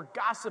 and if we're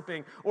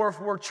gossiping, or if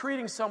we're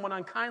treating someone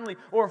unkindly,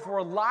 or if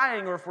we're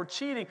lying, or if we're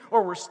cheating,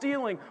 or we're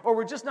stealing, or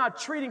we're just not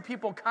treating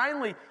people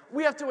kindly,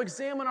 we have to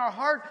examine our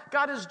heart.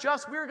 God is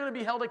just. We're going to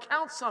be held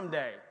account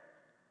someday.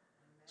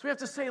 So we have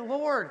to say,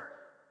 Lord,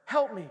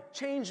 help me,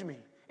 change me.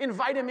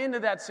 Invite him into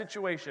that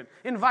situation.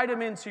 Invite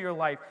him into your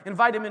life.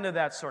 Invite him into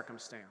that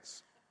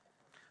circumstance.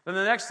 Then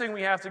the next thing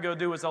we have to go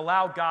do is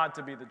allow God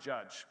to be the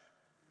judge.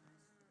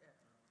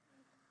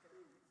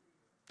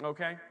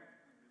 Okay?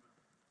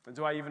 And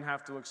do I even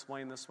have to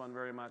explain this one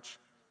very much?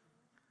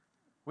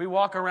 We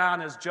walk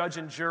around as judge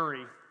and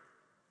jury,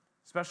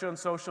 especially on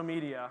social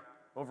media,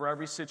 over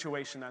every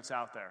situation that's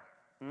out there.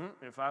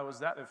 If I was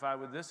that, if I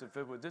would this, if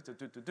it would this,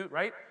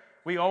 right?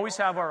 We always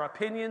have our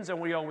opinions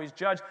and we always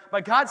judge.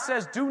 But God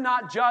says, do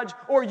not judge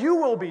or you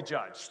will be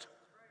judged.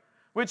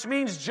 Which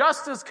means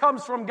justice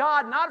comes from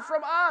God, not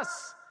from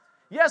us.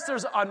 Yes,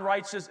 there's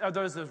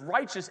this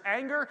righteous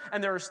anger,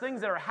 and there's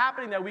things that are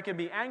happening that we can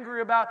be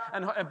angry about.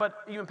 But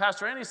even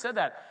Pastor Andy said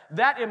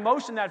that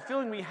emotion, that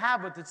feeling we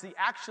have, but it's the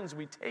actions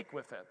we take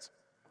with it.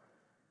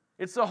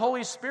 It's the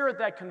Holy Spirit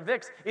that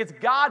convicts. It's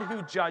God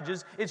who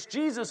judges. It's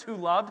Jesus who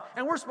loved,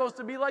 and we're supposed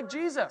to be like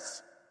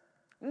Jesus,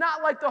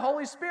 not like the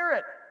Holy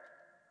Spirit.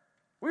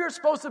 We are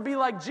supposed to be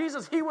like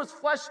Jesus. He was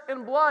flesh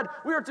and blood.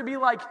 We are to be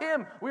like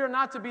him. We are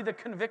not to be the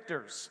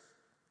convictors.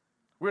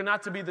 We are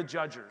not to be the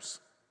judgers.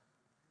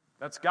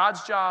 That's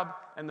God's job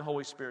and the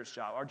Holy Spirit's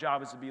job. Our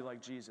job is to be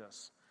like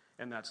Jesus,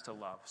 and that's to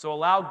love. So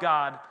allow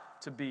God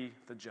to be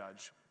the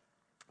judge.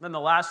 Then the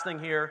last thing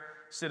here,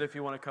 Sid, if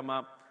you want to come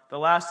up, the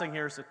last thing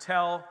here is to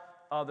tell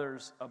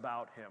others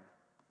about him.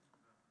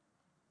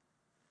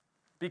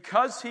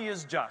 Because he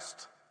is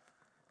just,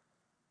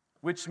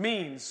 which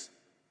means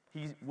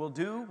he will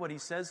do what he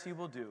says he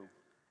will do.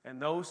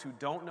 And those who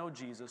don't know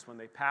Jesus, when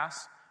they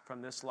pass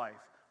from this life,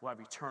 will have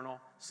eternal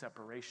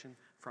separation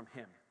from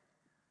him.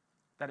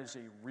 That is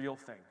a real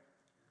thing.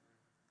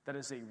 That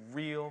is a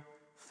real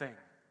thing.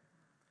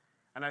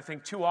 And I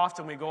think too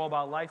often we go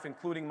about life,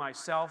 including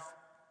myself,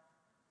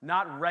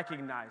 not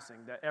recognizing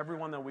that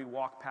everyone that we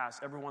walk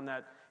past, everyone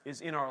that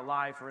is in our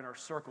life or in our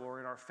circle or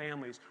in our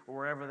families or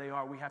wherever they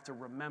are, we have to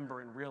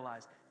remember and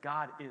realize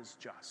God is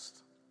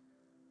just.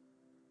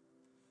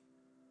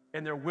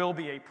 And there will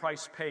be a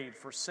price paid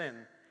for sin,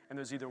 and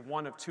there's either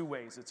one of two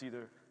ways. It's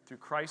either through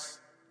Christ's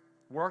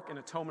work and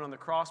atonement on the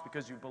cross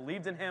because you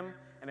believed in him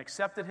and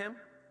accepted him,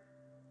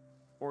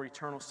 or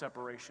eternal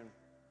separation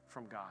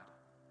from God.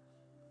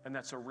 And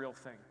that's a real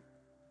thing.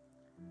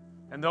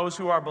 And those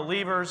who are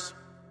believers,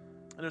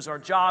 it is our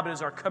job, it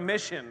is our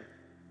commission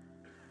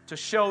to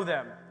show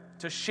them,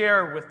 to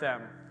share with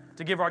them,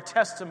 to give our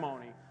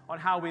testimony on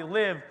how we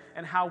live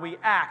and how we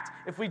act.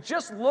 If we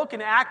just look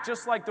and act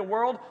just like the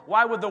world,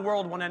 why would the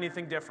world want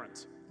anything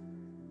different?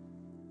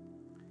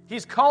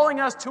 He's calling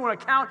us to an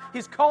account.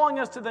 He's calling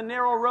us to the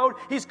narrow road.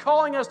 He's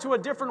calling us to a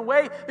different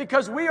way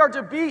because we are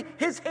to be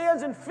his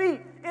hands and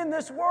feet in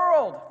this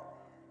world.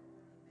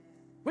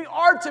 We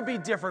are to be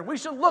different. We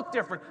should look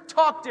different,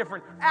 talk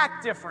different,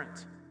 act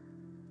different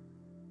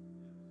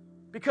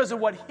because of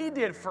what he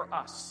did for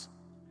us.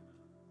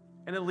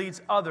 And it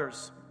leads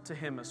others to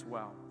him as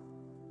well.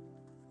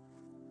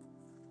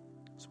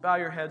 So bow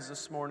your heads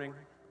this morning.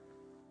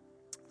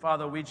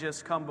 Father, we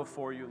just come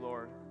before you,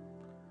 Lord.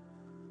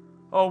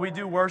 Oh, we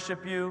do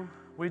worship you.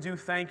 We do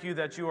thank you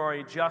that you are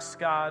a just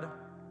God,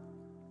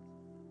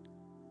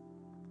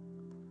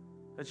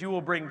 that you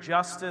will bring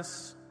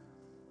justice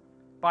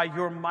by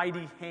your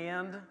mighty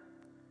hand,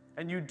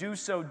 and you do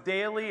so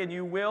daily, and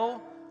you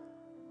will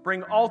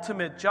bring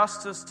ultimate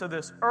justice to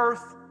this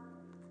earth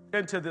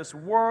and to this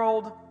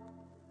world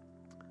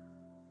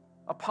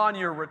upon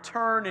your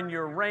return and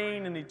your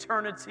reign in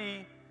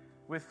eternity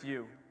with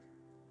you.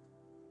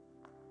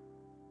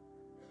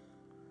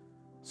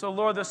 So,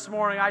 Lord, this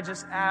morning I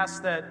just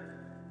ask that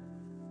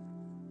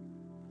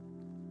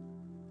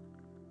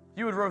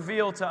you would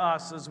reveal to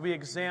us as we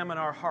examine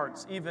our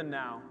hearts, even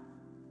now.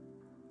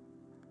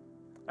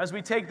 As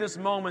we take this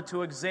moment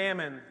to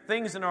examine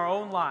things in our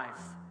own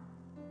life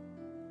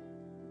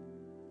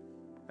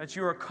that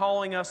you are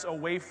calling us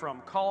away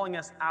from, calling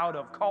us out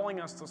of,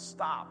 calling us to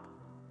stop.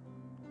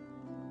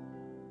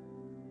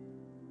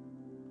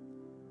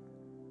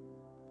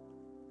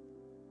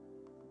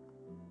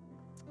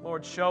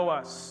 Lord, show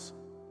us.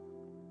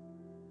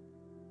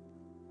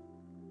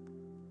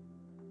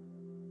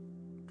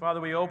 Father,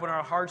 we open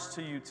our hearts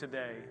to you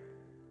today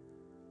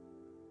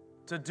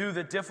to do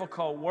the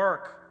difficult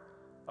work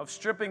of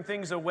stripping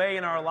things away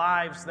in our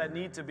lives that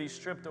need to be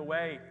stripped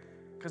away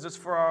because it's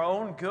for our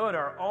own good,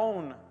 our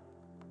own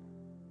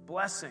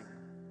blessing.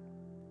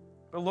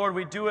 But Lord,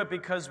 we do it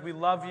because we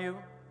love you.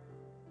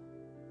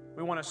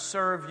 We want to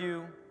serve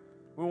you.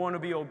 We want to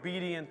be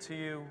obedient to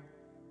you.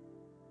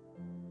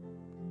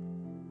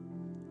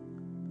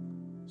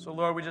 So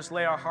Lord, we just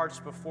lay our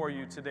hearts before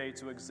you today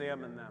to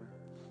examine them.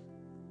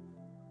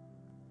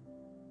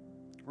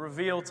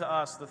 Reveal to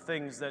us the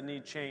things that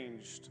need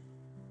changed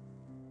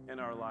in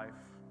our life.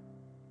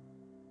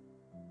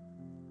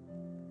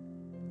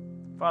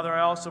 Father,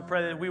 I also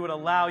pray that we would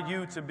allow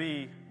you to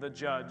be the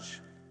judge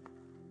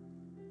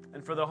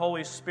and for the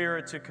Holy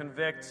Spirit to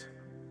convict,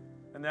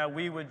 and that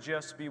we would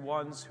just be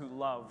ones who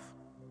love,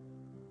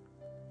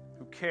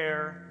 who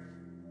care,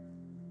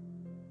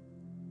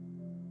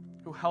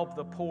 who help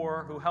the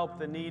poor, who help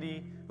the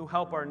needy, who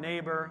help our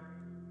neighbor.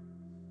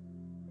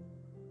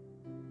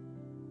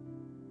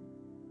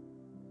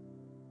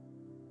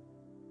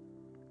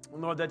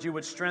 And Lord, that you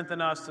would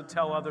strengthen us to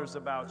tell others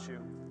about you.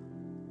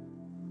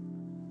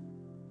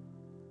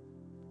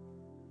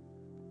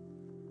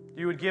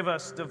 You would give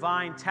us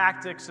divine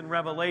tactics and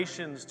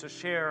revelations to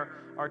share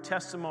our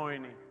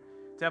testimony,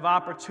 to have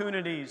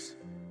opportunities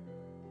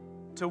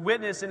to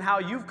witness in how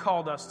you've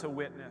called us to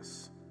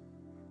witness.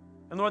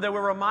 And Lord, that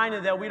we're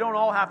reminded that we don't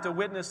all have to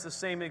witness the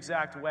same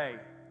exact way.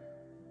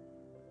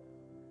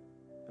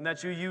 And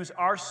that you use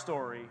our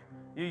story,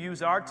 you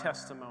use our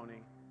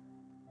testimony,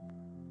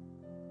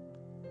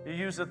 you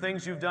use the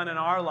things you've done in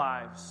our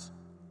lives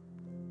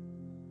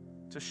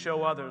to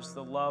show others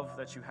the love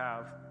that you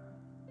have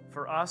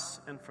for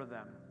us and for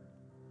them.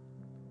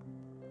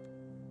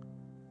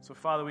 So,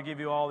 Father, we give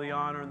you all the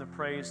honor and the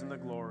praise and the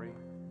glory.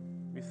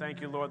 We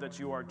thank you, Lord, that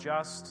you are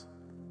just,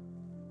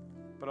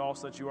 but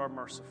also that you are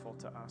merciful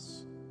to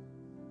us.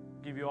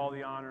 We give you all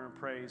the honor and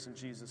praise in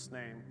Jesus'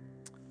 name.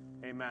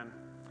 Amen.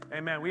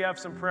 Amen. We have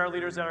some prayer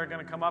leaders that are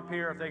going to come up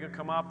here. If they could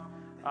come up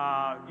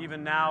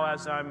even now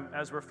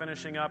as we're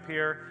finishing up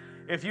here.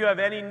 If you have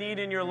any need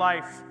in your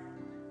life,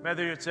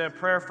 whether it's a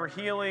prayer for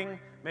healing,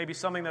 maybe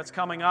something that's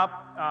coming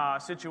up,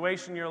 a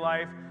situation in your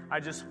life, I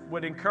just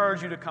would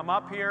encourage you to come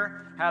up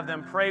here, have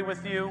them pray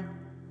with you.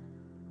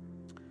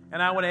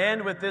 And I want to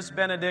end with this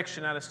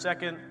benediction out of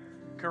 2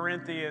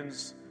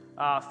 Corinthians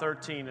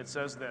 13. It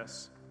says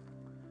this: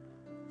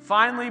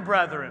 "Finally,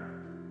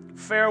 brethren,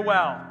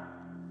 farewell.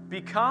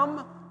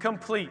 Become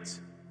complete.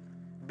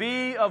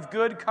 Be of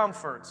good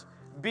comfort.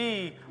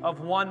 Be of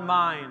one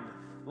mind.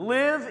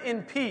 Live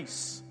in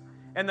peace,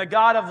 and the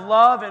God of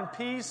love and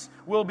peace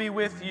will be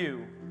with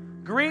you.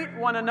 Greet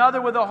one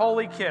another with a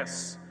holy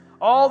kiss.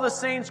 All the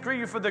saints greet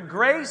you. For the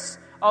grace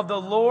of the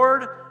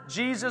Lord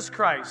Jesus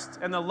Christ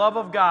and the love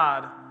of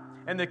God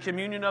and the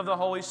communion of the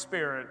Holy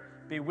Spirit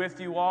be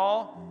with you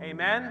all."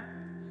 Amen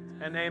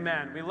and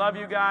amen. We love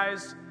you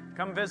guys.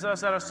 Come visit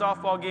us at a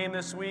softball game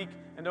this week.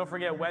 And don't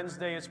forget,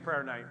 Wednesday is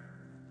prayer night.